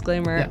to do a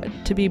disclaimer. Yeah.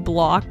 To be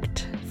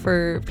blocked,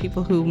 for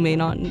people who may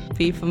not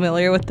be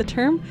familiar with the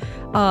term,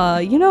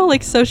 you know,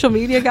 like social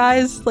media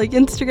guys, like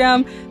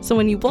Instagram. So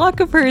when you block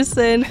a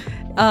person,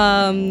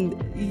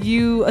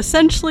 you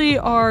essentially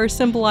are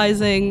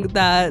symbolizing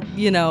that,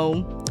 you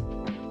know,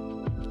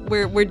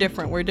 we're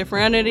different. We're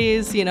different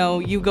entities. You know,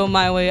 you go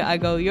my way, I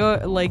go your,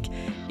 like,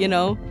 you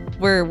know,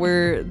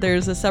 where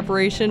there's a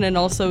separation, and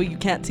also you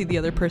can't see the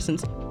other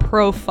person's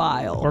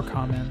profile or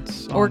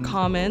comments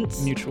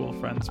mutual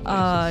friends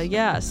places.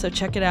 Yeah, so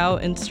check it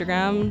out,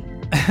 Instagram.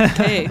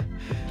 Okay,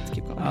 let's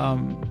keep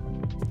going.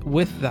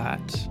 With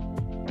that,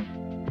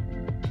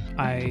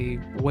 I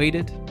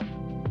waited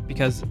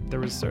because there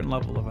was a certain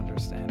level of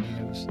understanding.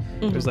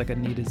 There was like a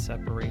needed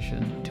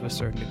separation to a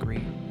certain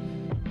degree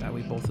that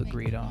we both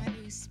agreed on.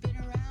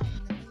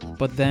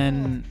 But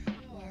then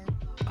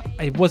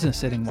it wasn't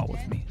sitting well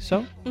with me,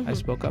 so I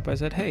spoke up. I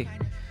said, hey,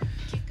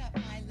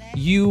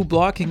 you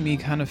blocking me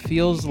kind of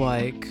feels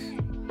like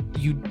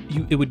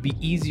it would be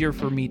easier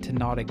for me to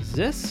not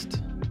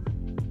exist.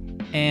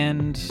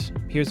 And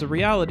here's the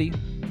reality.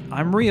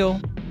 I'm real.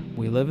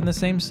 We live in the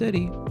same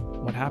city.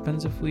 What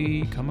happens if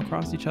we come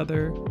across each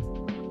other,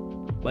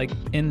 like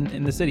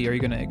in the city? Are you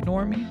going to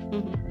ignore me?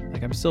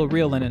 Like, I'm still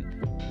real in it.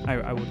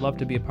 I would love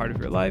to be a part of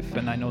your life,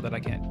 and I know that I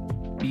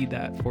can't be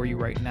that for you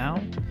right now,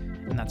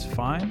 and that's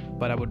fine.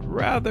 But I would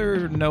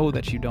rather know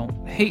that you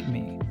don't hate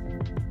me,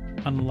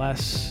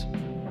 unless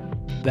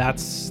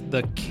that's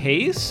the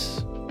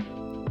case.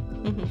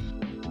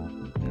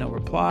 No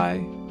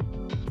reply.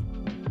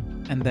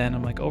 And then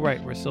I'm like, oh,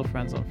 right, we're still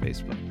friends on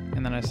Facebook.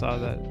 And then I saw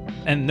that,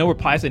 and no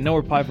reply. I said no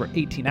reply for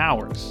 18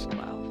 hours.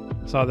 Wow.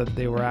 Saw that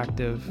they were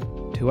active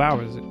 2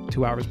 hours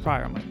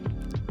prior. I'm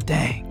like,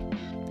 dang,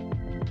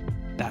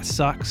 that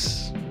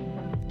sucks.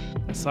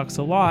 That sucks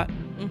a lot.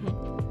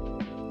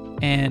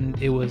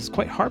 And it was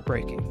quite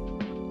heartbreaking.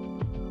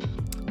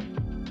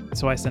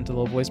 So I sent a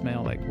little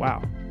voicemail like,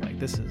 wow, like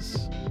this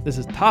is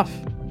tough.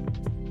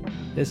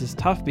 This is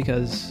tough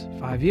because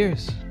 5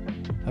 years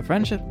of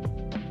friendship,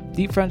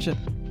 deep friendship,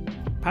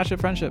 passionate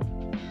friendship.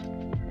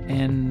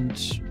 And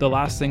the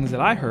last things that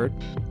I heard,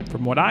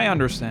 from what I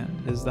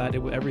understand, is that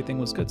everything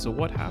was good. So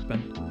what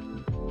happened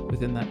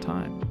within that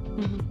time?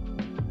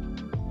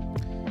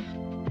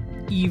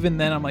 Even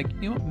then, I'm like,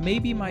 you know,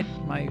 maybe my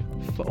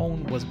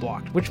phone was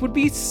blocked, which would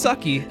be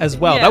sucky as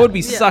well. Yeah, that would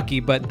be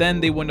sucky, but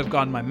then they wouldn't have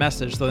gotten my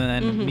message. So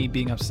then me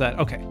being upset,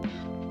 okay,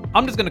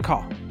 I'm just going to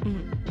call.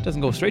 It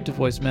doesn't go straight to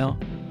voicemail.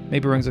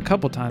 Maybe rings a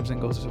couple times and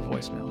goes to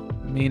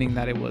voicemail, meaning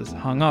that it was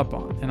hung up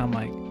on. And I'm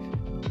like,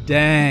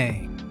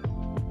 dang.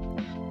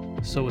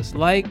 So it's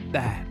like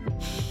that.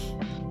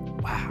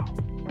 Wow.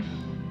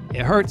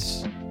 It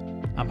hurts.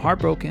 I'm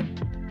heartbroken.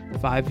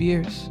 5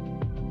 years.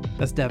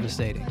 That's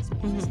devastating.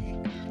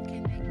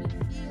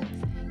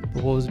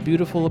 But what was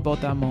beautiful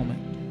about that moment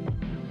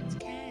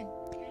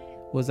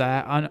was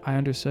that I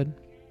understood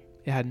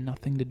it had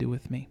nothing to do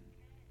with me.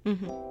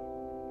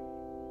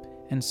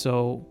 And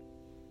so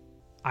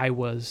I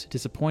was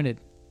disappointed,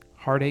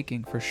 heart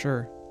aching for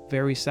sure,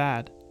 very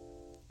sad.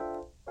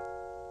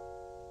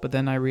 But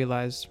then I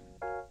realized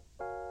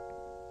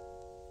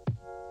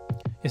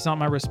it's not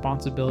my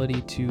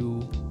responsibility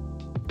to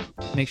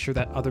make sure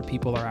that other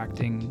people are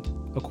acting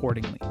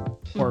accordingly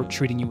or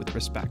treating you with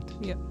respect.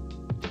 Yeah.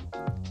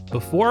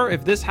 Before,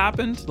 if this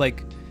happened,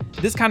 like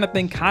this kind of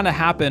thing kind of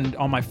happened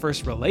on my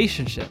first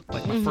relationship,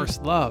 like my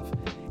first love.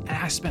 And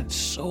I spent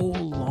so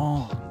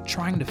long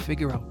trying to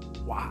figure out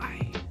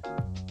why.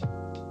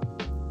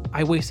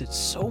 I wasted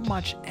so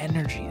much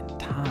energy and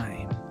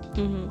time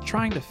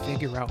trying to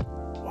figure out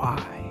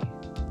why.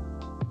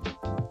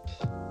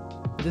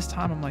 This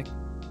time I'm like,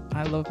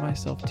 I love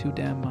myself too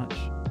damn much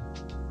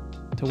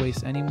to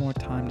waste any more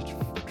time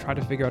to try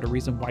to figure out a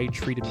reason why you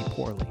treated me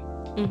poorly.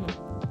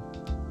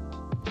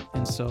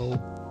 And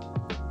so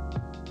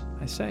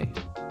I say,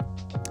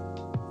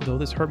 though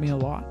this hurt me a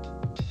lot,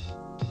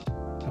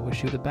 I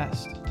wish you the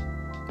best.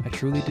 I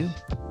truly do.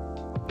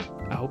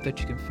 I hope that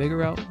you can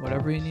figure out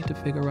whatever you need to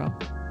figure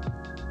out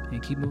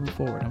and keep moving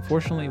forward.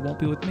 Unfortunately, it won't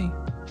be with me,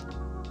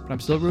 but I'm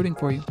still rooting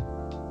for you.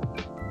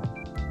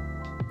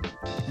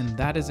 And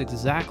that is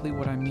exactly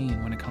what I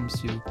mean when it comes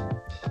to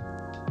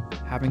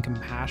having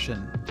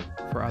compassion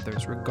for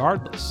others,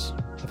 regardless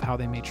of how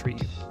they may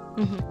treat you.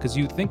 Because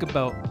you think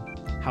about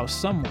how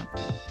someone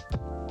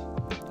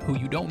who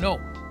you don't know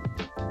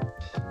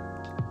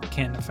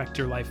can affect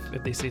your life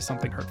if they say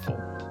something hurtful.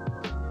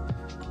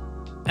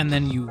 And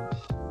then you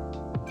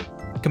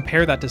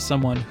compare that to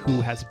someone who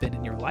has been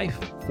in your life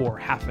for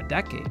half a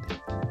decade,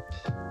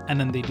 and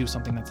then they do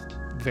something that's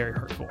very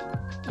hurtful.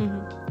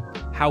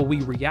 How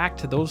we react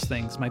to those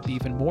things might be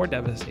even more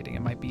devastating.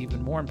 It might be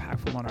even more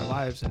impactful on our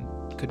lives and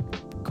could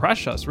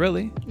crush us,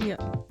 really. Yeah.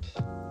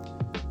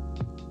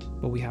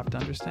 But we have to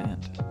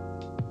understand,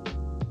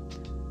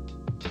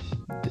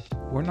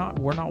 we're not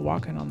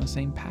walking on the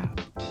same path.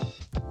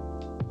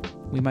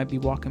 We might be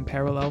walking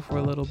parallel for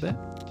a little bit,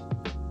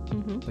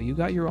 but you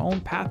got your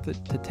own path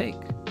to take.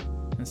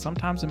 And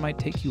sometimes it might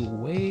take you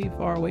way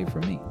far away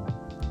from me.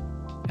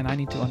 And I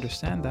need to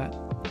understand that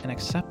and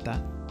accept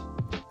that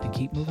and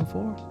keep moving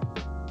forward.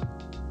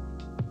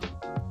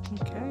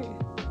 Okay.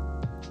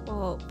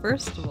 Well,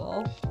 first of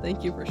all,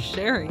 thank you for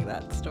sharing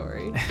that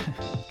story,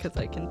 because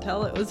I can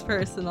tell it was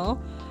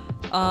personal.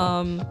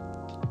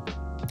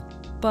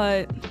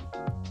 But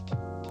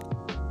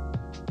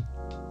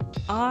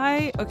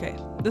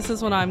this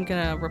is what I'm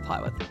gonna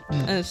reply with,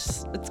 and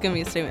it's gonna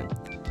be a statement.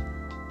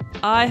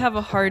 I have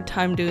a hard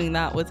time doing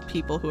that with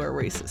people who are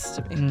racist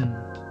to me.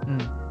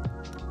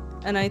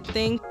 And I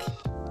think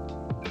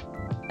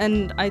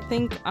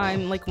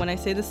I'm like, when I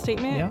say this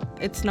statement,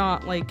 it's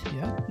not like,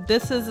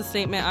 this is a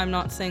statement. I'm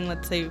not saying,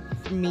 let's say,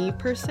 me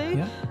per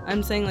se.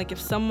 I'm saying, like,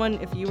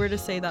 if you were to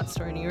say that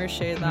story and you were to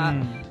share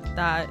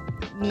that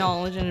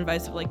knowledge and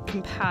advice of, like,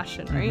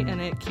 compassion, right?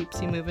 And it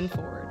keeps you moving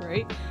forward,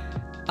 right?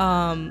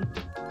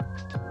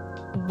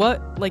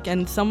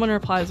 And someone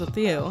replies with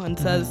you and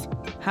says,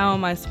 how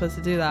am I supposed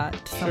to do that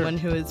to someone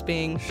who is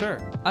being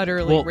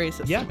utterly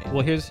racist to me?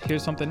 Well,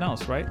 here's something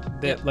else, right?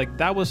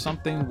 That was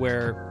something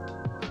where,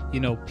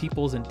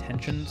 people's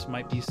intentions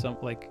might be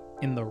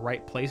in the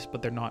right place,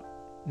 but they're not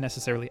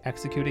necessarily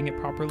executing it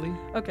properly.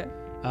 Okay.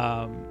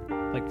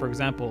 Like, for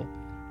example,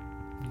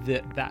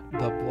 the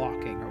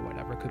blocking or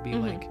whatever could be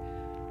like,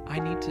 I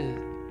need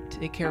to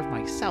take care of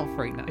myself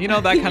right now.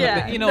 That kind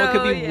of thing. It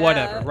could be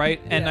whatever,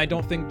 right? And I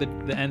don't think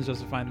that the ends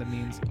justify the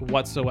means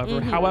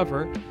whatsoever.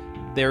 However,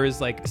 there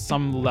is like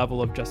some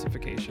level of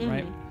justification,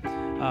 right?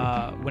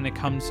 When it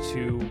comes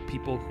to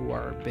people who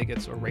are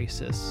bigots or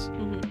racists,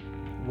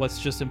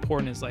 what's just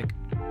important is like,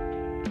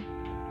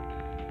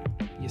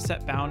 you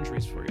set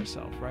boundaries for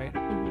yourself, right?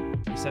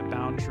 You set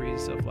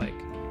boundaries of like,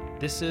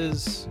 this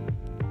is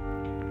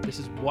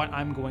what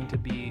I'm going to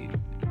be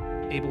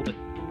able to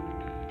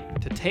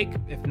take.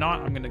 If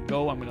not, I'm going to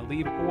go, I'm going to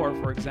leave. Or,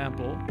 for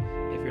example,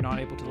 if you're not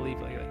able to leave,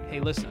 like,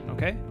 hey, listen,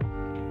 okay?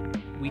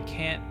 We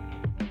can't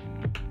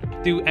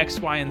do X,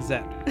 Y, and Z,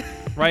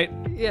 right?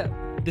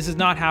 This is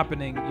not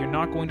happening. You're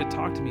not going to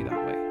talk to me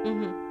that way,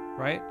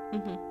 right?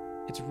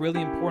 It's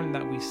really important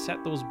that we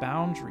set those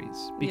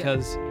boundaries,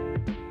 because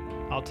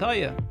I'll tell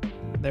you,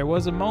 there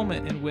was a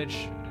moment in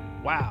which,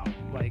 wow,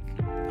 like,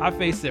 I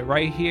faced it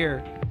right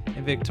here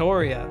in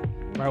Victoria,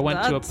 where I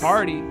went to a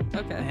party,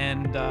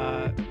 and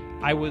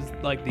I was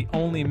like the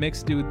only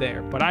mixed dude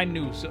there, but I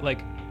knew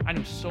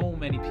so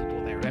many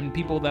people there, and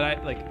people that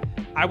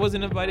I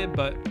wasn't invited,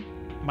 but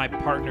my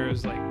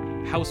partner's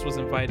house was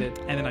invited,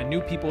 and then I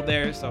knew people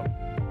there, so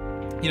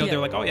they're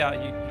like, oh yeah,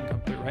 you can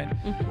come through, right?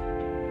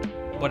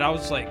 But I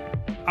was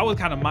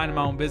kind of minding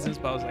my own business,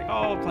 but I was like,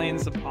 oh, playing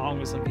some pong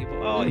with some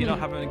people,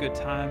 having a good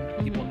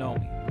time, people know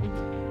me.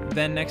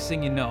 Then next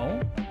thing you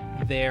know,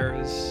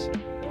 there's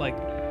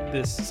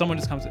someone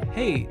just comes in,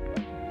 hey,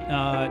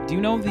 do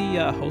you know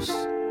the host?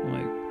 I'm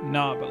like,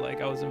 nah, but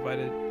I was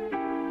invited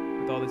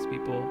with all these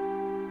people.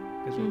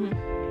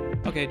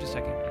 Okay, just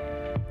checking.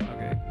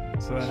 Okay,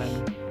 so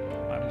then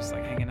I'm just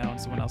hanging out,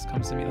 and someone else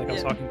comes to me. I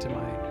was talking to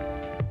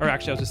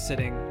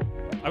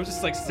I was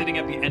just sitting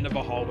at the end of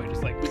a hallway,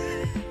 just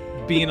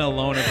being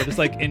alone, but just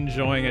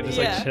enjoying it,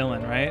 just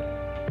chilling, right?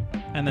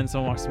 And then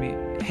someone walks to me,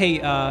 hey,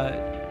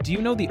 do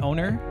you know the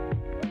owner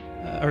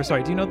or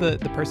sorry, do you know the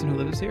person who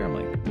lives here? I'm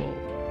like, well,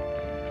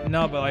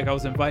 no, but like I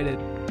was invited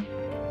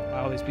by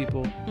all these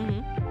people,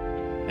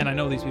 and I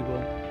know these people.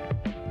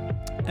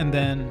 And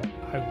then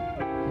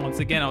once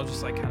again, I was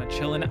just like kind of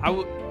chilling.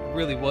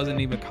 Really wasn't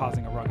even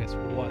causing a ruckus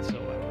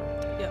whatsoever.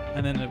 Yep.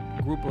 And then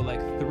a group of like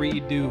 3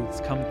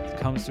 dudes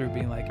comes through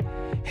being like,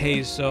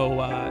 hey, so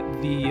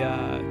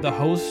the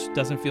host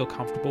doesn't feel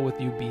comfortable with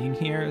you being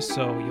here,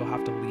 so you'll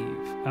have to leave.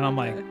 And I'm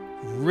like,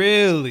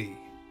 really?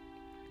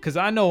 Because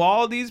I know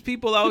all these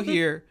people out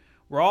here,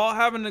 we're all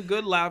having a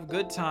good laugh,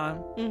 good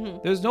time.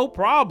 There's no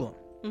problem.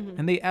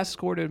 And they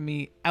escorted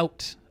me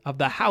out of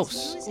the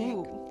house.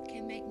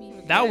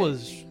 That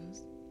was,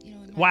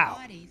 wow.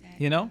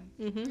 You know?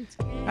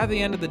 At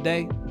the end of the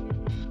day,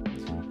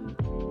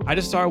 I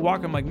just started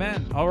walking. I'm like,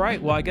 man, all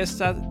right, well, I guess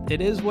that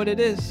it is what it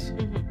is.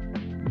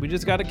 We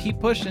just got to keep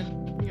pushing.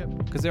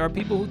 Because there are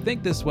people who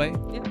think this way.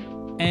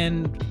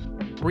 And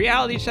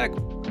reality check,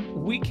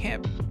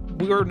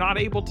 we're not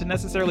able to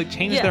necessarily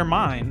change their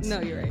minds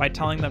by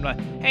telling them,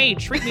 hey,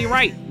 treat me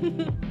right.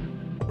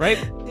 Right?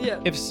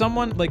 If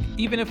someone, like,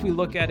 even if we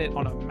look at it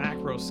on a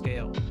macro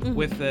scale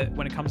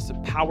when it comes to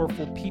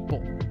powerful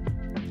people,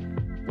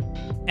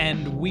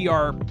 and we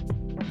are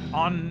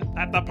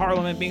at the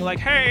parliament being like,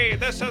 hey,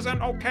 this isn't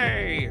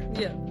okay.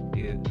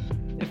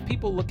 If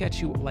people look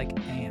at you like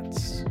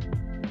ants,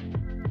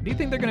 do you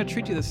think they're going to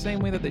treat you the same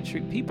way that they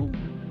treat people?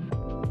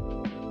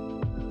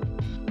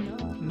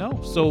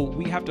 No. So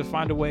we have to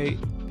find a way,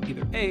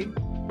 either A,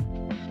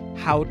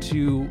 how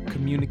to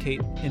communicate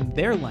in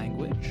their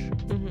language,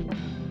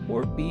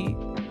 or B,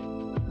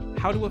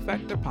 how to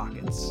affect their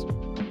pockets.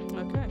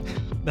 Okay.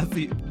 That's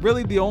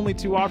really the only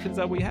 2 options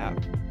that we have.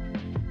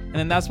 And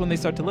then that's when they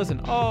start to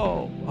listen.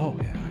 Oh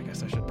yeah, I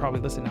guess I should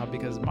probably listen now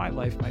because my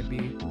life might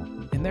be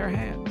in their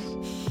hands.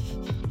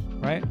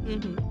 Right?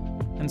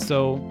 And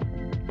so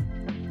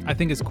I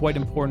think it's quite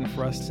important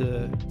for us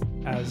to,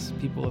 as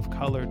people of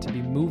color, to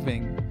be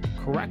moving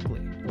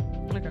correctly.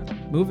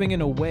 Moving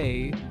in a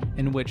way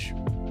in which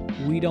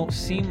we don't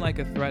seem like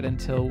a threat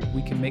until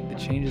we can make the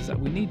changes that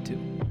we need to.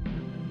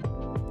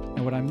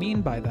 And what I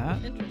mean by that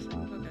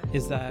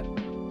is that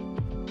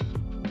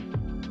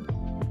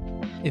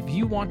if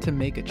you want to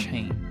make a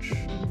change,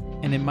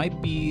 and it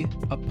might be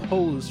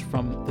opposed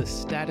from the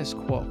status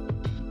quo,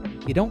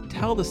 you don't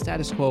tell the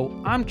status quo,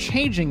 I'm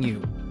changing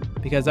you,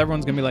 because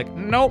everyone's going to be like,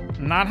 nope,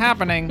 not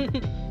happening.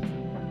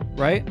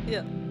 Right?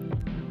 Yeah.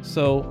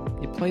 So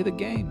you play the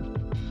game.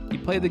 You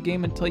play the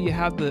game until you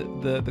have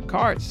the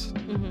cards.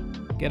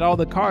 Get all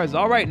the cards.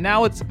 All right,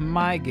 now it's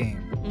my game.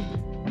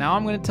 Now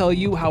I'm going to tell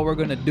you how we're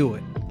going to do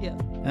it. Yeah.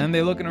 And then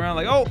they're looking around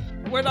like, oh,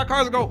 where'd our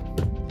cards go?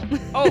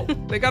 Oh,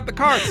 they got the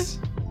cards.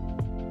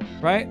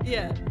 Right?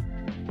 Yeah.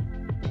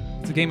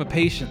 It's a game of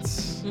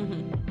patience.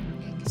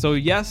 So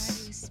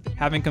yes,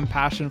 having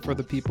compassion for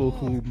the people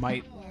who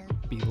might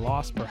be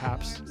lost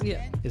perhaps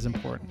is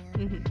important.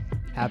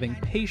 Having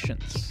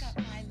patience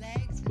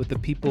with the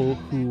people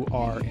who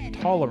are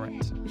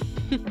intolerant,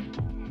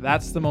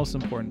 that's the most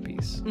important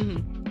piece.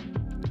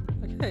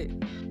 Okay.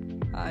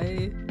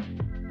 I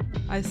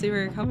see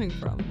where you're coming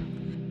from.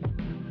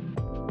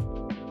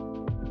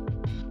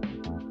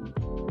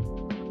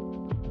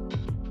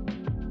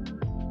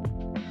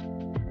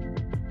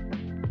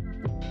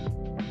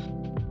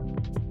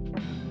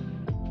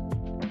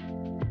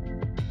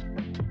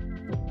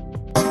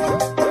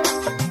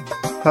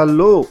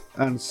 Hello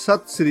and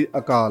Sat Sri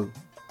Akal.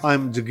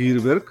 I'm Jagir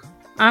Virk.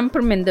 I'm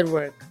Parminder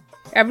Virk.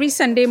 Every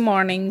Sunday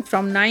morning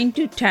from 9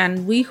 to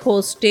 10, we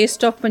host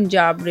Taste of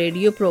Punjab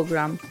radio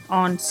program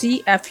on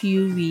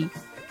CFUV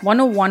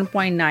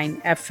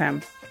 101.9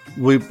 FM.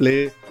 We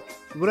play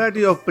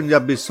variety of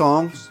Punjabi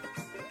songs,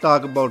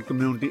 talk about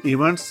community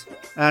events,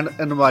 and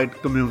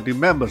invite community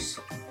members.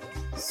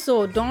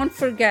 So don't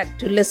forget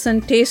to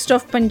listen Taste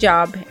of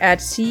Punjab at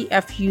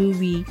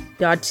cfuv.ca.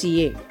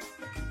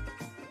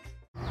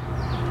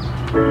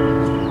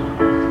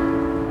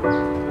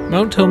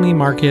 Mount Tilney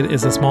Market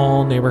is a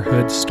small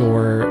neighborhood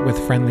store with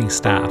friendly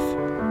staff.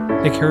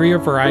 They carry a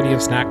variety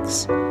of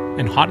snacks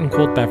and hot and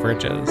cold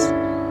beverages,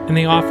 and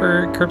they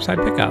offer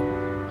curbside pickup.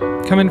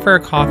 Come in for a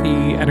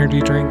coffee, energy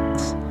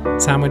drinks,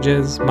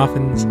 sandwiches,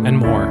 muffins, and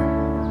more.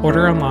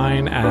 Order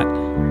online at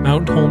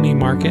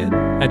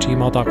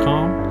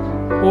mounttolneymarket@gmail.com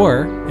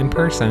or in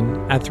person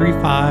at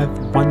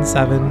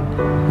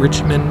 3517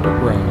 Richmond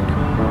Road.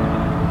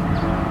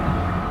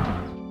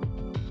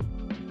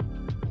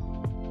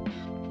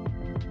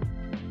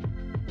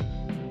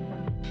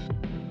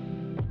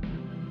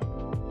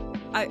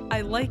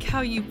 I like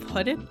how you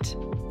put it,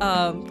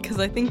 because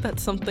I think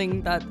that's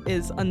something that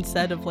is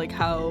unsaid of like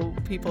how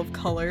people of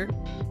color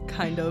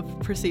kind of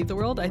perceive the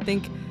world. I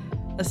think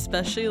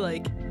especially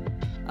like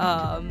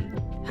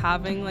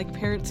having like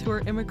parents who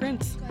are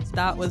immigrants,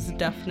 that was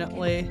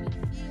definitely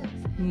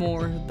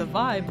more the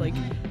vibe. Like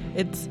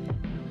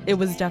it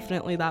was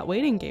definitely that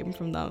waiting game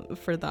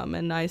for them,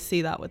 and I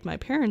see that with my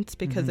parents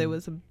because it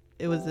was a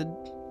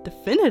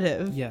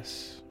definitive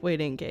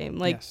waiting game.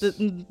 Like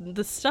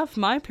the stuff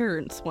my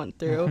parents went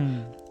through,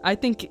 I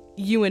think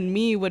you and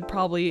me would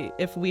probably,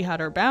 if we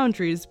had our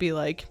boundaries, be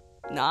like,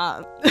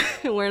 nah,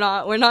 we're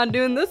not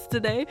doing this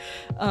today.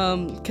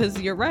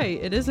 Because you're right,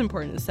 it is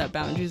important to set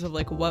boundaries of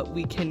like what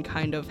we can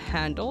kind of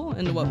handle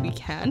and what we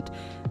can't.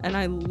 And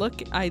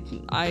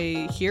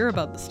I hear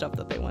about the stuff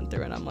that they went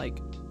through, and I'm like,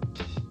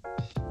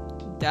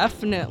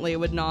 definitely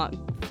would not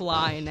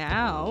fly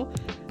now.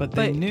 But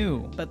they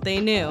knew.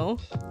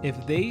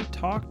 If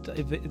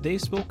they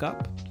spoke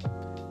up,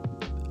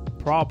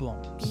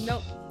 problems.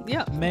 No.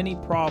 Yeah. Many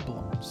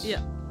problems.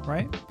 Yeah.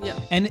 Right? Yeah.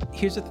 And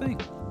here's the thing.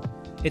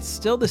 It's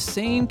still the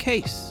same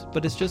case,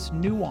 but it's just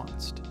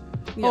nuanced.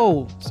 Yeah.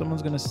 Oh,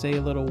 someone's going to say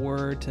a little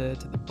word to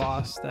the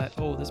boss that,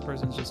 oh, this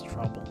person's just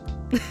trouble.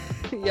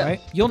 Yeah.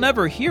 Right? You'll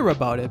never hear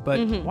about it, but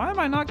why am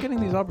I not getting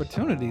these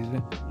opportunities?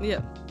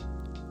 Yeah.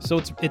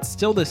 So it's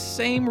still the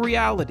same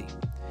reality.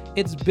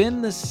 It's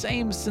been the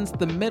same since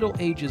the Middle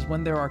Ages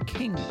when there are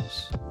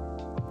kings.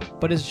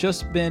 But it's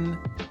just been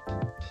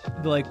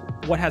like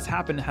what has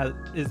happened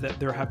is that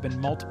there have been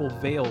multiple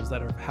veils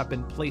that have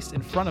been placed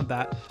in front of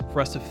that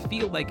for us to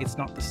feel like it's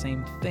not the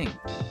same thing.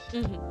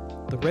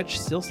 The rich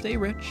still stay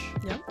rich.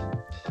 Yeah.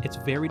 It's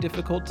very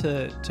difficult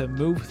to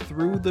move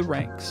through the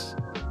ranks.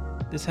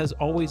 This has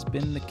always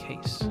been the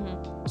case.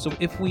 So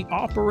if we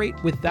operate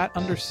with that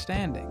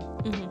understanding,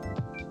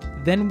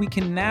 then we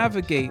can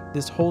navigate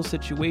this whole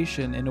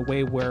situation in a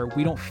way where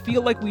we don't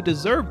feel like we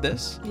deserve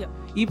this. Yeah.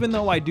 Even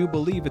though I do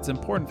believe it's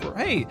important for,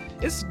 hey,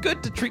 it's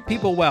good to treat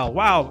people well.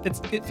 Wow,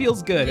 it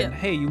feels good. Yeah. And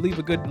hey, you leave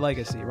a good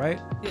legacy, right?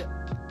 Yeah.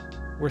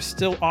 We're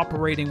still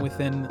operating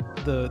within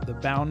the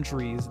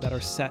boundaries that are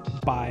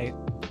set by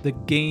the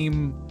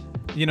game,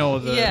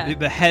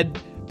 the head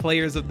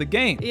players of the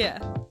game. Yeah.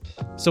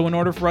 So in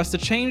order for us to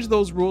change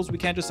those rules, we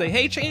can't just say,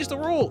 hey, change the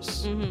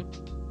rules.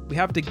 We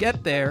have to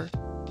get there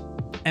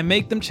and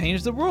make them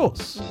change the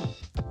rules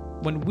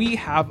when we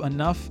have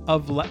enough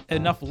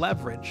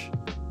leverage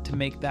to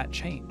make that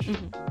change.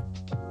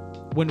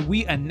 When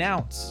we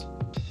announce,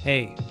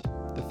 hey,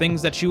 the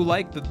things that you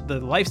like, the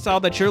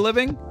lifestyle that you're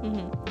living,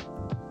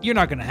 you're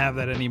not going to have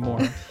that anymore.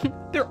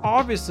 They're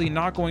obviously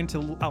not going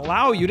to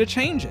allow you to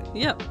change it.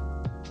 Yep.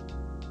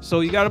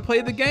 So you got to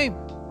play the game.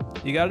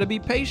 You got to be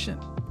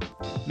patient.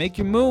 Make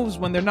your moves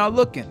when they're not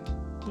looking.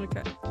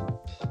 Okay.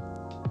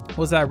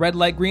 Was that red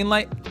light, green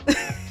light?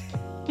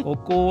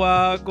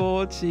 코코아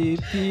꽃이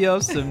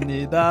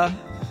피었습니다.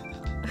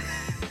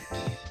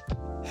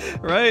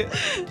 Right?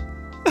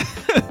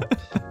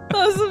 That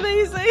was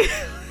amazing.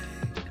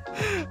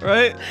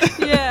 Right?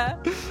 Yeah.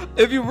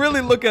 If you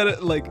really look at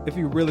it like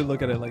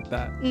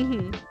that,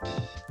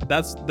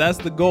 that's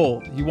the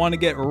goal. You want to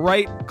get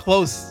right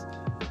close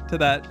to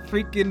that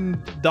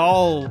freaking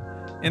doll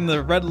in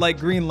the red light,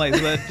 green light,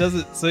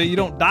 so you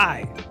don't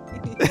die.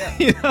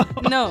 Yeah.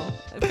 No,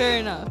 fair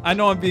enough. I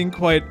know I'm being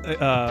quite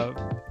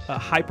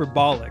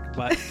hyperbolic,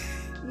 but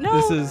no,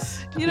 this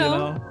is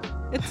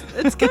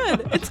it's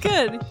good. It's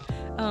good.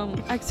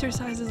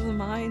 Exercises the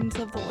minds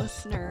of the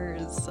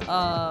listeners.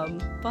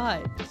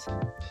 But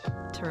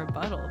to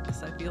rebuttal,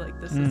 because I feel like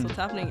this is what's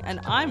happening, and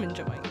I'm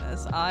enjoying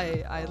this.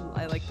 I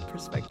like the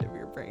perspective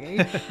you're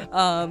bringing.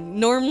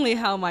 Normally,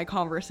 how my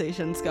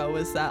conversations go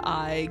is that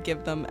I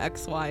give them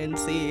X, Y, and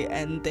Z,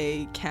 and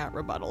they can't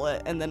rebuttal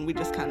it, and then we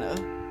just kind of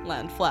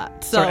land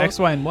flat. So sorry, X,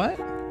 Y, and what?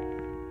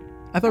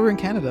 I thought we were in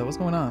Canada. What's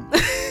going on?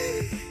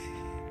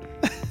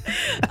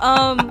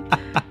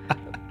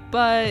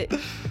 But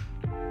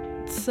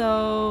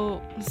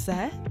so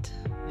Zed?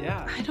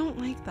 Yeah. I don't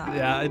like that.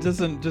 Yeah, it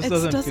doesn't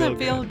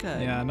feel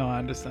good. Yeah, no, I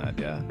understand.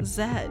 Yeah.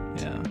 Zed.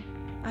 Yeah.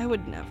 I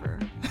would never.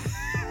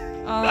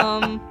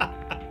 No,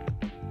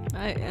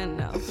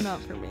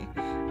 not for me.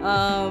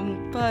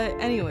 But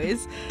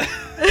anyways.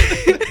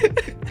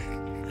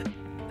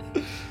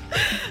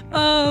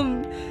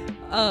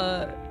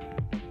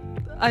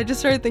 I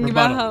just started thinking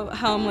about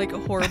how I'm like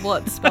horrible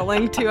at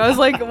spelling too. I was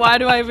like, why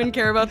do I even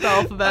care about the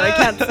alphabet? I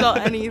can't spell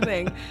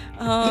anything.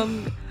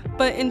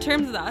 But in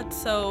terms of that,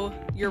 so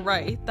you're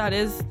right.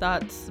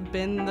 That's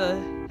been the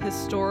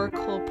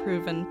historical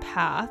proven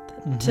path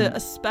to,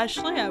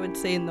 especially I would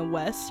say in the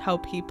West, how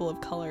people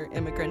of color,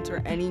 immigrants,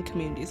 or any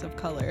communities of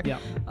color,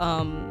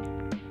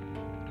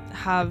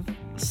 have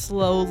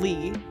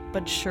slowly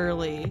but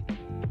surely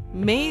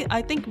made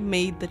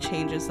the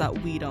changes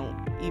that we don't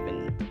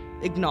even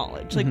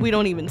acknowledge. Like we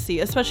don't even see,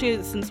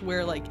 especially since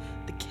we're like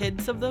the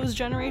kids of those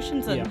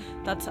generations, and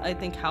that's I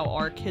think how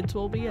our kids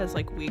will be as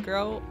like we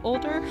grow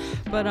older.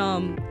 But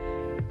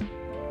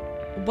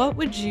what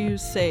would you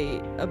say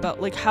about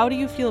like how do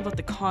you feel about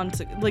the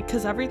like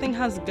because everything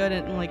has good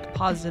and like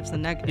positives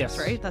and negatives,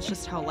 right? That's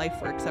just how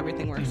life works.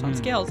 Everything works on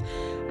scales.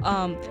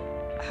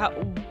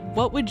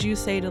 What would you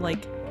say to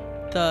like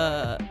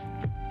the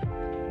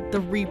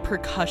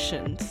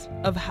repercussions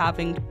of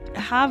having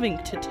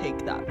to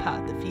take that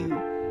path if you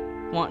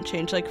want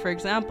change? Like for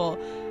example,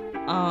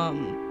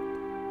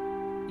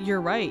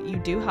 you're right, you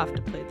do have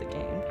to play the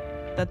game.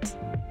 That's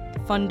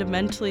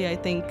fundamentally I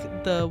think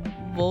the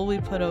wool we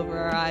put over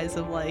our eyes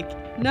of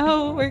like,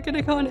 no, we're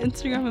gonna go on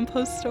Instagram and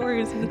post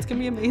stories and it's gonna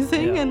be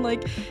amazing. And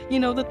like, you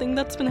know, the thing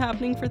that's been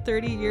happening for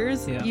 30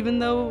 years, even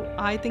though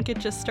I think it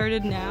just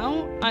started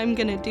now, I'm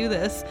gonna do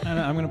this. And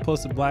I'm gonna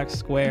post a black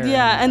square.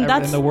 And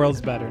and the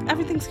world's better now.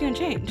 Everything's gonna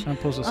change. I'm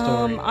gonna post a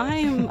story.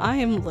 I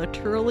am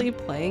literally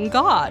playing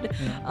God.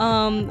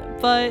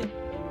 But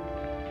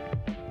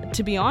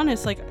to be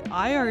honest, like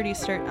I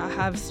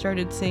have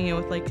started seeing it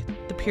with like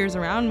the peers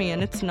around me,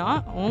 and it's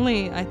not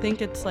only, I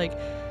think it's like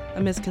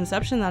a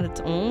misconception that it's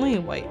only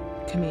white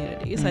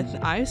communities.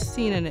 I've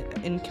seen it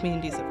in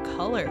communities of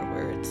color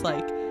where it's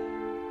like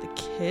the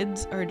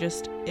kids are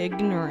just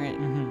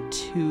ignorant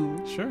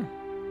to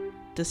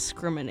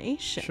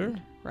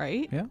discrimination,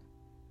 right? Yeah.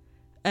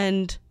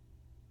 And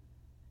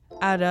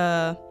at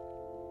a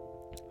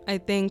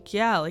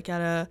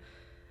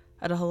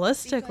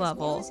holistic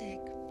level,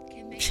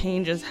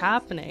 change is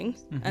happening,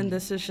 and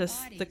this is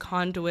just the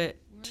conduit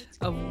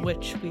of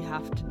which we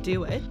have to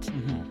do it.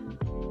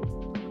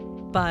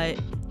 But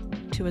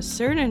to a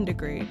certain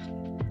degree,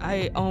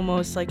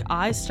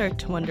 I start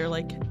to wonder,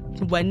 like,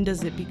 when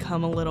does it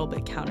become a little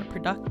bit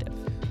counterproductive?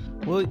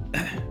 Well,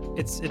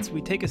 it's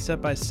we take it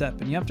step by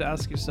step, and you have to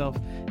ask yourself,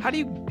 how do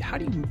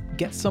you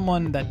get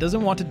someone that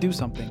doesn't want to do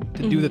something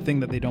to do the thing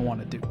that they don't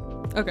want to do?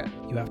 Okay.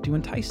 You have to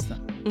entice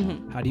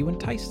them. How do you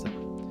entice them?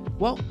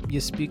 Well, you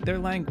speak their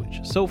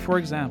language. So, for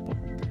example,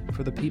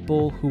 for the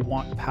people who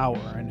want power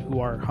and who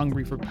are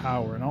hungry for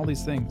power and all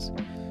these things,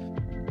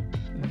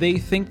 they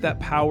think that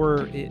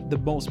power, the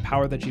most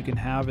power that you can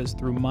have is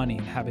through money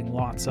and having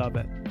lots of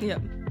it. Yeah.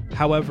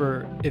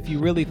 However, if you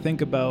really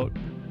think about,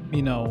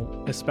 you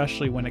know,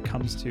 especially when it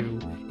comes to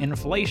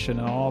inflation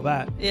and all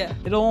that,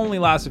 it'll only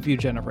last a few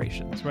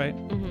generations, right?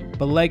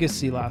 But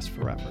legacy lasts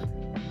forever.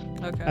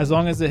 Okay. As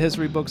long as the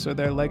history books are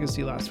there,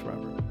 legacy lasts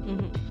forever.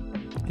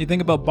 You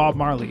think about Bob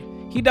Marley.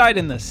 He died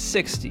in the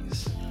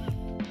 60s.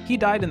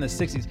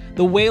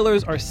 The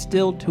Wailers are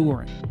still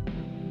touring.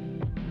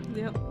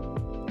 Yep.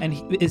 And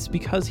it's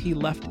because he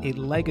left a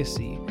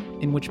legacy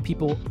in which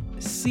people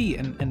see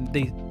and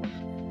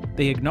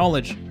they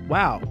acknowledge,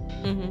 wow,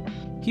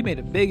 he made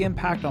a big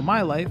impact on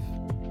my life.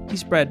 He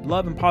spread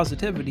love and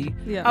positivity.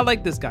 Yeah. I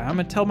like this guy. I'm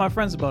going to tell my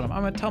friends about him.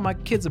 I'm going to tell my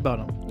kids about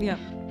him. Yeah.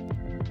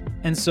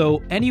 And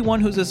so anyone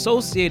who's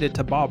associated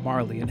to Bob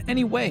Marley in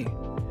any way,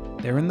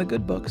 they're in the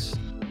good books.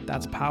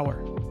 That's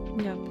power.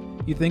 Yeah.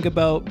 You think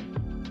about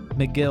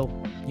McGill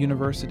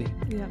University.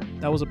 Yeah.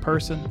 That was a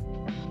person.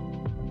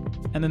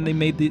 And then they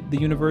made the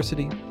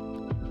university.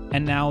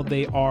 And now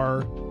they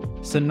are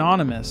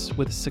synonymous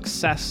with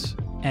success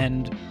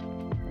and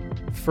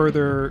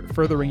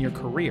furthering your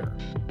career.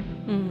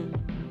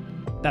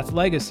 That's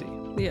legacy.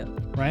 Yeah.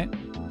 Right?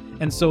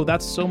 And so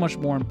that's so much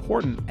more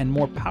important and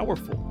more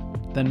powerful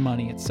than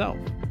money itself.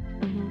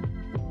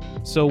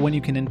 So when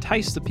you can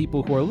entice the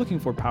people who are looking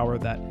for power,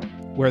 that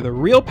where the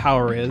real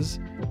power is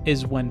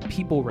when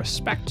people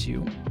respect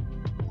you,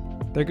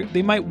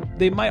 they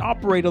might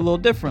operate a little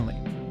differently.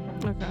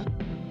 Okay.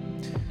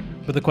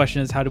 But the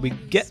question is, how do we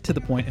get to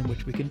the point in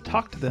which we can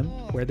talk to them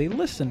where they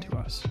listen to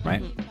us,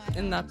 right?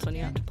 And that's when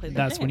you have to play the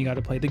game. That's when you got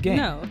to play the game,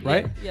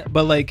 right? Yeah.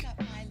 But like,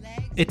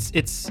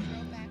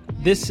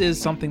 this is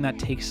something that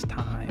takes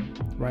time,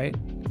 right?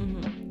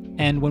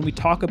 And when we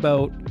talk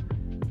about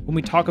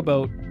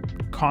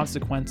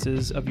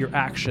consequences of your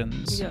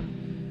actions,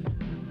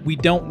 we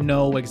don't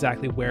know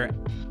exactly where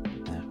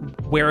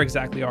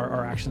exactly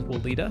our actions will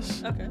lead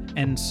us. Okay.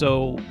 And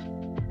so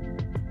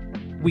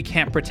we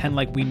can't pretend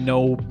like we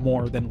know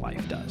more than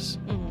life does.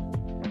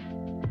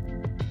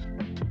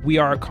 We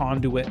are a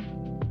conduit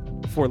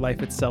for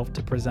life itself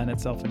to present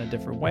itself in a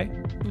different way.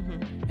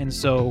 And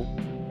so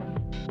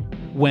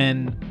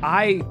when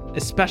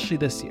especially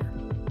this year,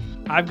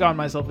 I've gotten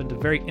myself into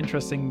very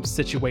interesting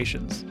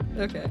situations.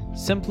 Okay.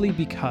 Simply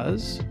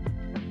because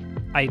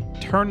I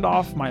turned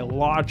off my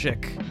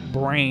logic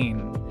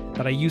brain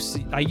that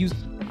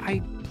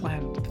I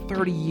planned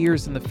 30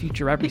 years in the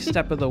future every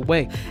step of the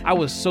way. I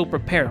was so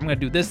prepared. I'm going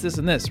to do this,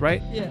 and this,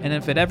 right? Yeah. And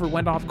if it ever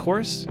went off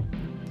course,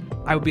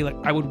 I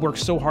would work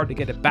so hard to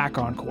get it back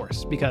on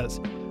course because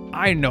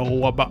I know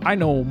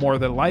more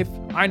than life.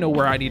 I know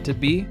where I need to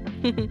be.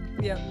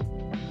 Yeah.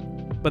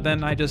 But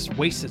then I just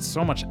wasted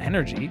so much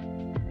energy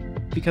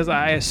because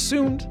I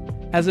assumed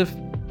as if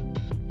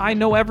I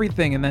know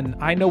everything and then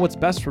I know what's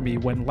best for me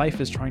when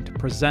life is trying to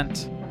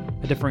present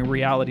a different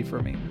reality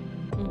for me.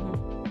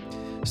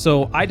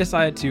 So I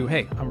decided to,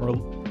 hey,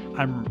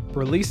 I'm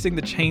releasing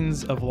the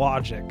chains of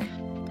logic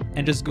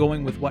and just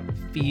going with what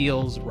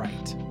feels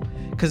right.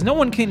 Because no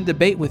one can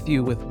debate with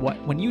you with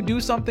when you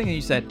do something and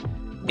you said,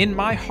 in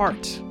my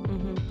heart,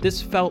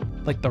 this felt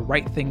like the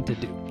right thing to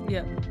do.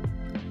 Yeah.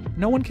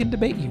 No one can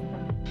debate you.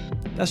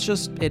 That's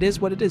just, it is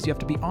what it is. You have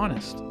to be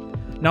honest.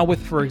 Not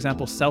with, for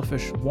example,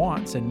 selfish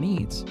wants and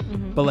needs,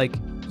 but like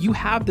you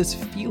have this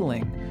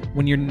feeling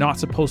when you're not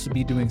supposed to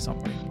be doing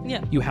something.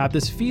 Yeah. You have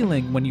this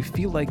feeling when you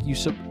feel like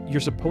you're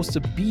supposed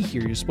to be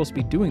here. You're supposed to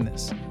be doing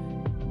this.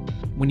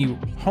 When you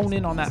hone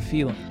in on that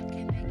feeling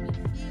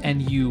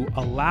and you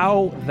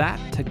allow that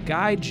to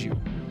guide you,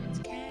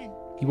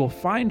 you will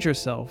find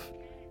yourself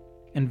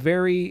in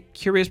very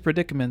curious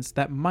predicaments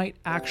that might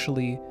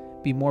actually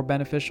be more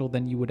beneficial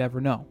than you would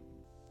ever know.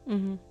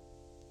 Mm-hmm.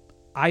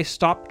 I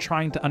stopped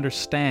trying to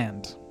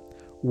understand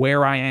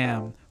where I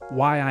am,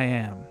 why I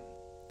am.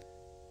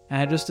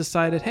 And I just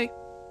decided, hey,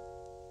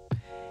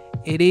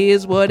 it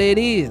is what it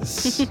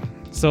is.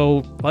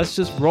 So let's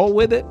just roll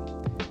with it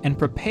and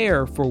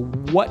prepare for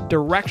what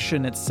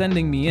direction it's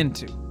sending me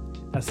into.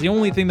 That's the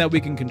only thing that we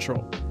can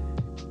control.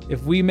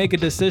 If we make a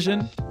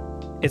decision,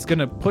 it's going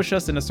to push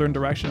us in a certain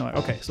direction. Like,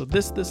 okay, so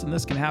this, and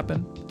this can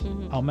happen.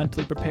 Mm-hmm. I'll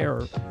mentally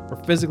prepare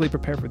or physically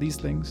prepare for these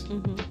things.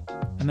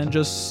 Mm-hmm. And then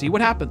just see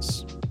what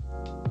happens.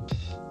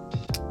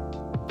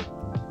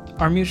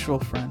 Our mutual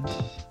friend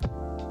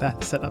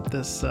that set up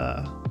this,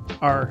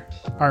 our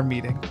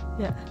meeting.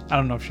 Yeah. I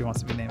don't know if she wants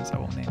to be named, so I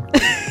won't name her.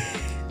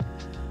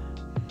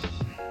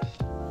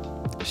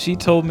 She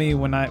told me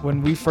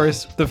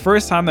the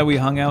first time that we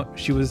hung out,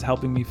 she was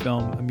helping me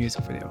film a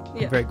music video.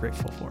 Yeah. I'm very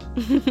grateful for.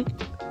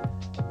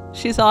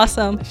 She's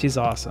awesome. She's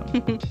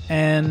awesome.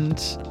 And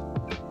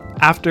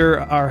after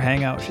our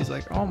hangout, she's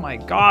like, oh my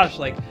gosh,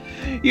 like,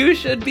 you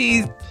should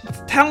be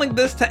telling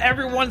this to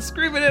everyone,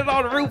 screaming it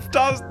on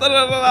rooftops, da,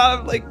 da, da,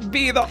 da, like,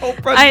 be the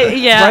Oprah.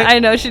 Right? I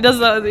know, she does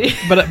that with me.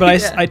 But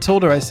I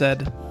told her, I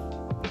said,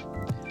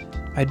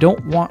 I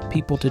don't want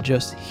people to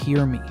just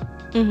hear me.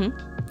 Mm-hmm.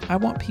 I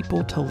want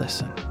people to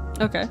listen.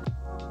 Okay.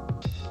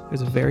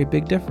 There's a very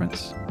big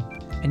difference.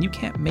 And you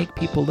can't make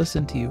people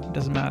listen to you. It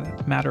doesn't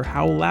matter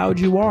how loud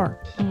you are.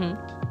 Mm-hmm.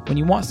 When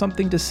you want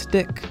something to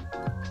stick,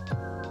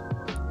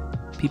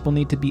 people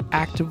need to be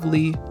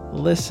actively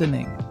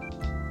listening.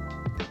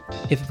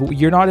 If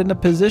you're not in a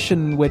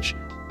position in which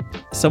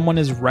someone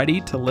is ready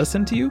to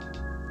listen to you,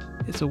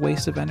 it's a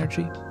waste of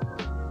energy.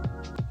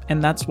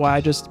 And that's why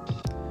I just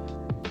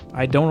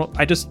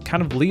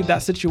kind of leave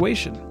that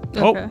situation. Okay.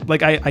 Oh,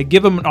 like I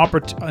give them an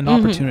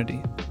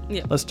opportunity.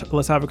 Yeah.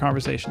 Let's have a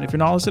conversation. If you're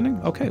not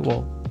listening, okay,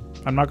 well,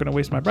 I'm not going to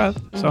waste my breath.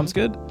 Sounds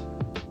good.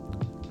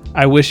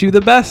 I wish you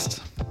the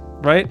best,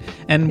 right?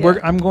 And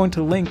I'm going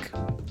to link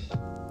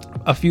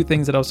a few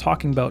things that I was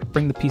talking about,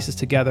 bring the pieces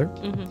together,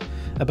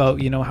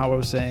 about, how I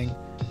was saying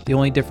the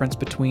only difference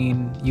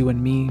between you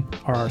and me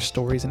are our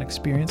stories and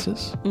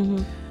experiences.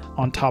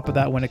 On top of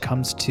that, when it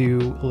comes to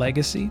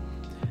legacy,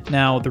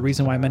 now the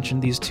reason why I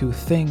mentioned these two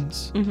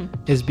things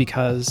is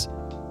because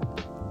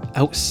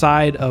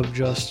outside of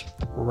just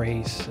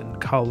race and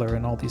color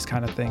and all these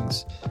kind of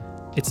things,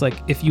 it's like,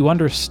 if you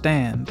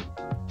understand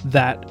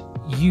that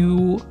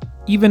you,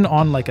 even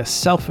on like a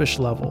selfish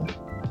level,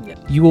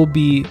 you will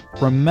be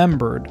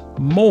remembered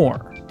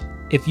more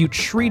if you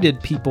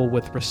treated people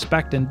with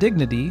respect and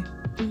dignity.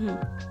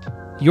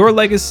 Your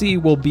legacy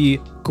will be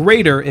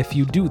greater if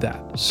you do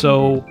that.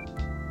 So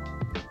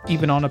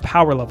even on a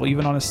power level,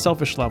 even on a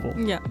selfish level,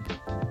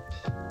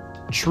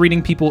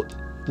 treating people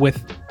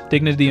with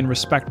dignity and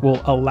respect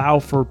will allow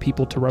for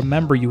people to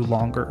remember you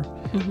longer,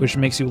 which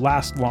makes you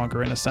last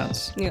longer in a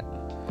sense.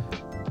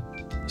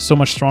 So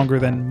much stronger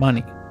than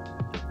money.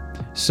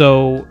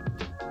 So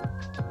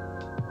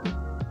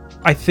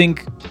I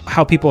think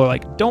how people are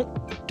like,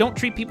 don't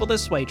treat people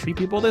this way, treat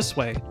people this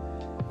way.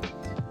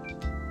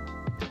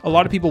 A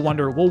lot of people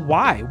wonder, well,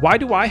 why? Why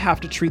do I have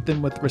to treat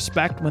them with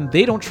respect when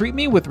they don't treat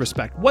me with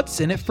respect?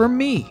 What's in it for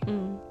me?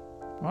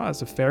 Well,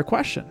 that's a fair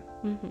question.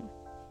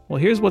 Well,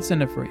 here's what's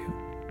in it for you.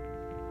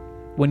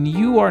 When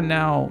you are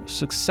now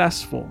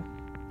successful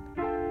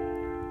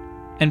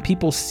and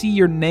people see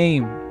your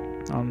name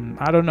on,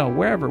 I don't know,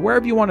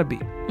 wherever you want to be.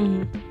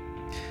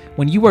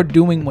 When you are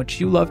doing what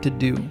you love to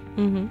do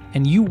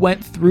and you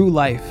went through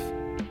life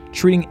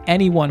treating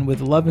anyone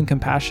with love and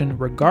compassion,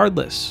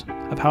 regardless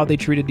of how they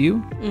treated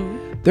you,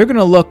 they're going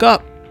to look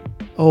up.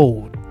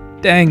 Oh,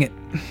 dang it.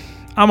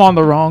 I'm on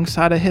the wrong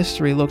side of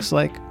history, looks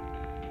like.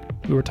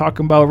 We were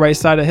talking about right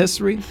side of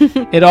history.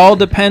 It all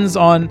depends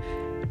on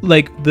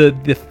like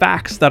the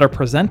facts that are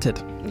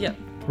presented.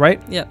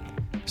 Right?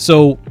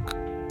 So,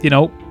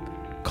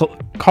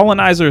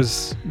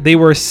 colonizers, they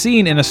were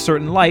seen in a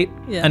certain light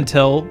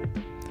until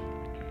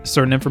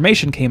certain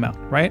information came out,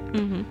 right?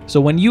 So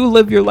when you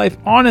live your life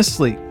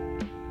honestly,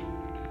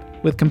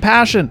 with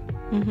compassion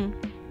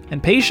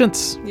and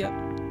patience,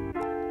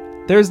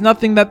 there's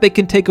nothing that they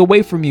can take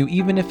away from you,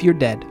 even if you're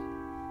dead.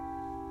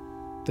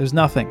 There's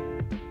nothing.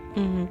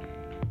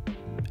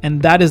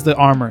 And that is the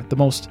armor, the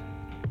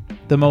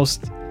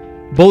most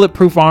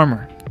bulletproof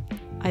armor.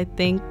 I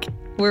think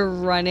we're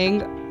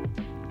running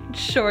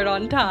short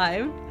on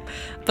time,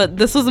 but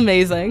this was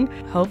amazing.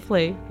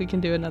 Hopefully we can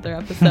do another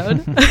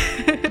episode.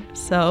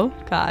 So,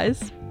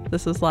 guys,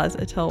 this is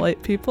Liza Tell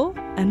White People,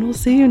 and we'll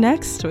see you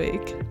next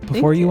week.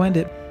 Before you end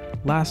it,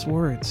 last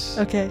words.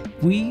 Okay.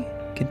 We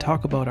can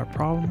talk about our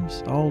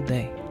problems all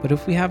day, but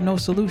if we have no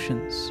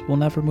solutions, we'll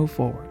never move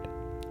forward.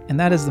 And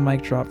that is the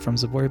mic drop from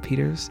Zaboria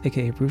Peters,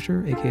 aka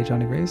Brewster, aka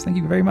Johnny Graves. Thank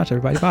you very much,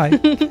 everybody. Bye.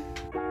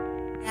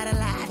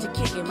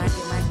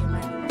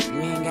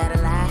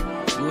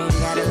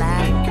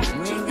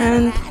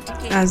 And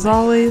as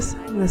always,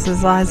 this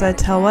is Liza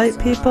Tell White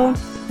People,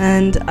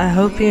 and I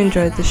hope you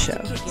enjoyed the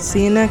show.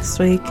 See you next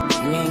week.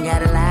 You ain't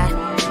gotta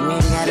lie. You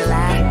ain't gotta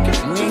lie.